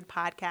nominated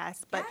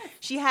podcast. But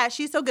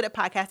she's so good at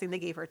podcasting, they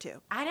gave her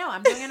two. I know.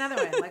 I'm doing another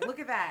one. Like, look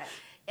at that.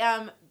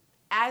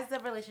 As a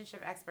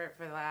relationship expert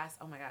for the last,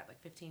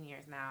 15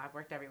 years now, I've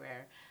worked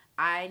everywhere.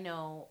 I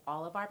know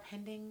all of our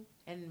pending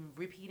and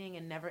repeating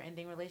and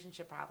never-ending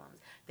relationship problems.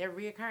 They're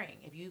reoccurring.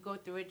 If you go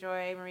through it,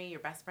 Joy Marie,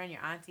 your best friend,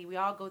 your auntie, we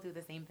all go through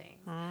the same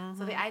things.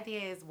 So the idea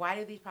is, why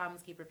do these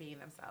problems keep repeating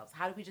themselves?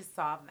 How do we just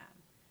solve them?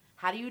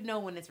 How do you know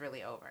when it's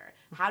really over?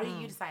 How do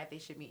you decide if they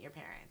should meet your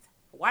parents?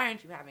 Why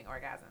aren't you having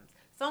orgasms?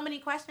 So many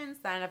questions,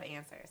 not enough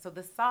answers. So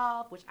The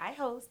Solve, which I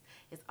host,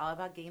 is all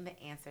about getting the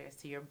answers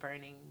to your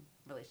burning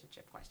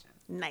relationship questions.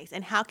 Nice.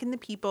 And how can the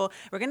people,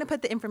 we're going to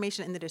put the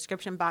information in the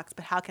description box,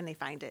 but how can they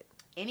find it?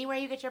 Anywhere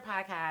you get your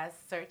podcast,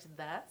 search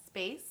The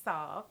Space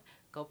Solve.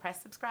 Go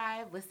press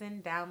subscribe,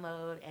 listen,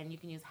 download, and you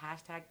can use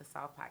hashtag The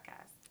Solve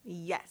Podcast.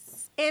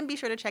 Yes. And be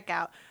sure to check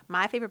out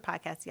my favorite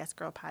podcast, Yes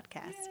Girl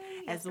Podcast,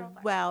 as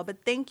well.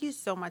 But thank you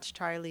so much,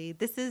 Charlie.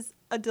 This is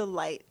a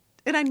delight.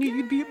 And I knew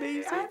you'd be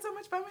amazing. I had so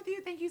much fun with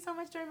you. Thank you so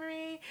much, Joy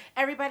Marie.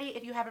 Everybody,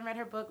 if you haven't read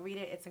her book, read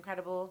it. It's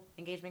incredible.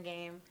 Engagement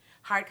Game.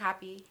 Hard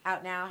copy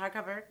out now.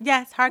 Hardcover.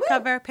 Yes,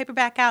 hardcover,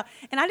 paperback out.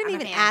 And I didn't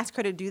even ask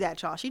her to do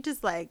that, y'all. She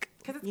just because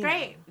it's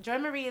great. Joy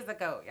Marie is a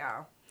goat,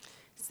 y'all.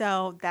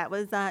 So that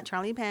was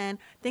Charlie Penn.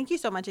 Thank you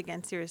so much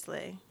again.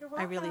 Seriously. You're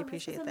welcome. I really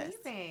appreciate this.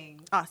 Amazing.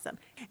 Awesome.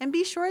 And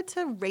be sure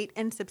to rate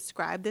and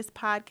subscribe this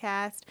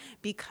podcast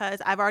because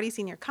I've already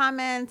seen your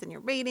comments and your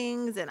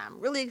ratings, and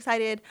I'm really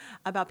excited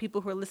about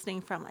people who are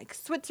listening from like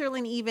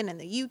Switzerland, even in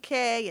the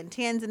UK and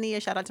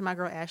Tanzania. Shout out to my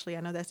girl Ashley.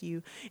 I know that's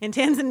you in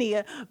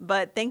Tanzania.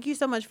 But thank you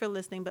so much for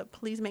listening. But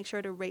please make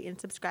sure to rate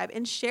and subscribe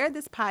and share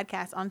this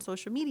podcast on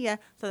social media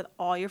so that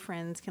all your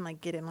friends can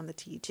get in on the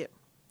tea too.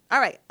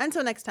 All right.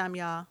 Until next time,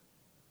 y'all.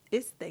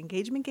 It's The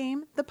Engagement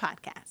Game, the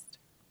podcast.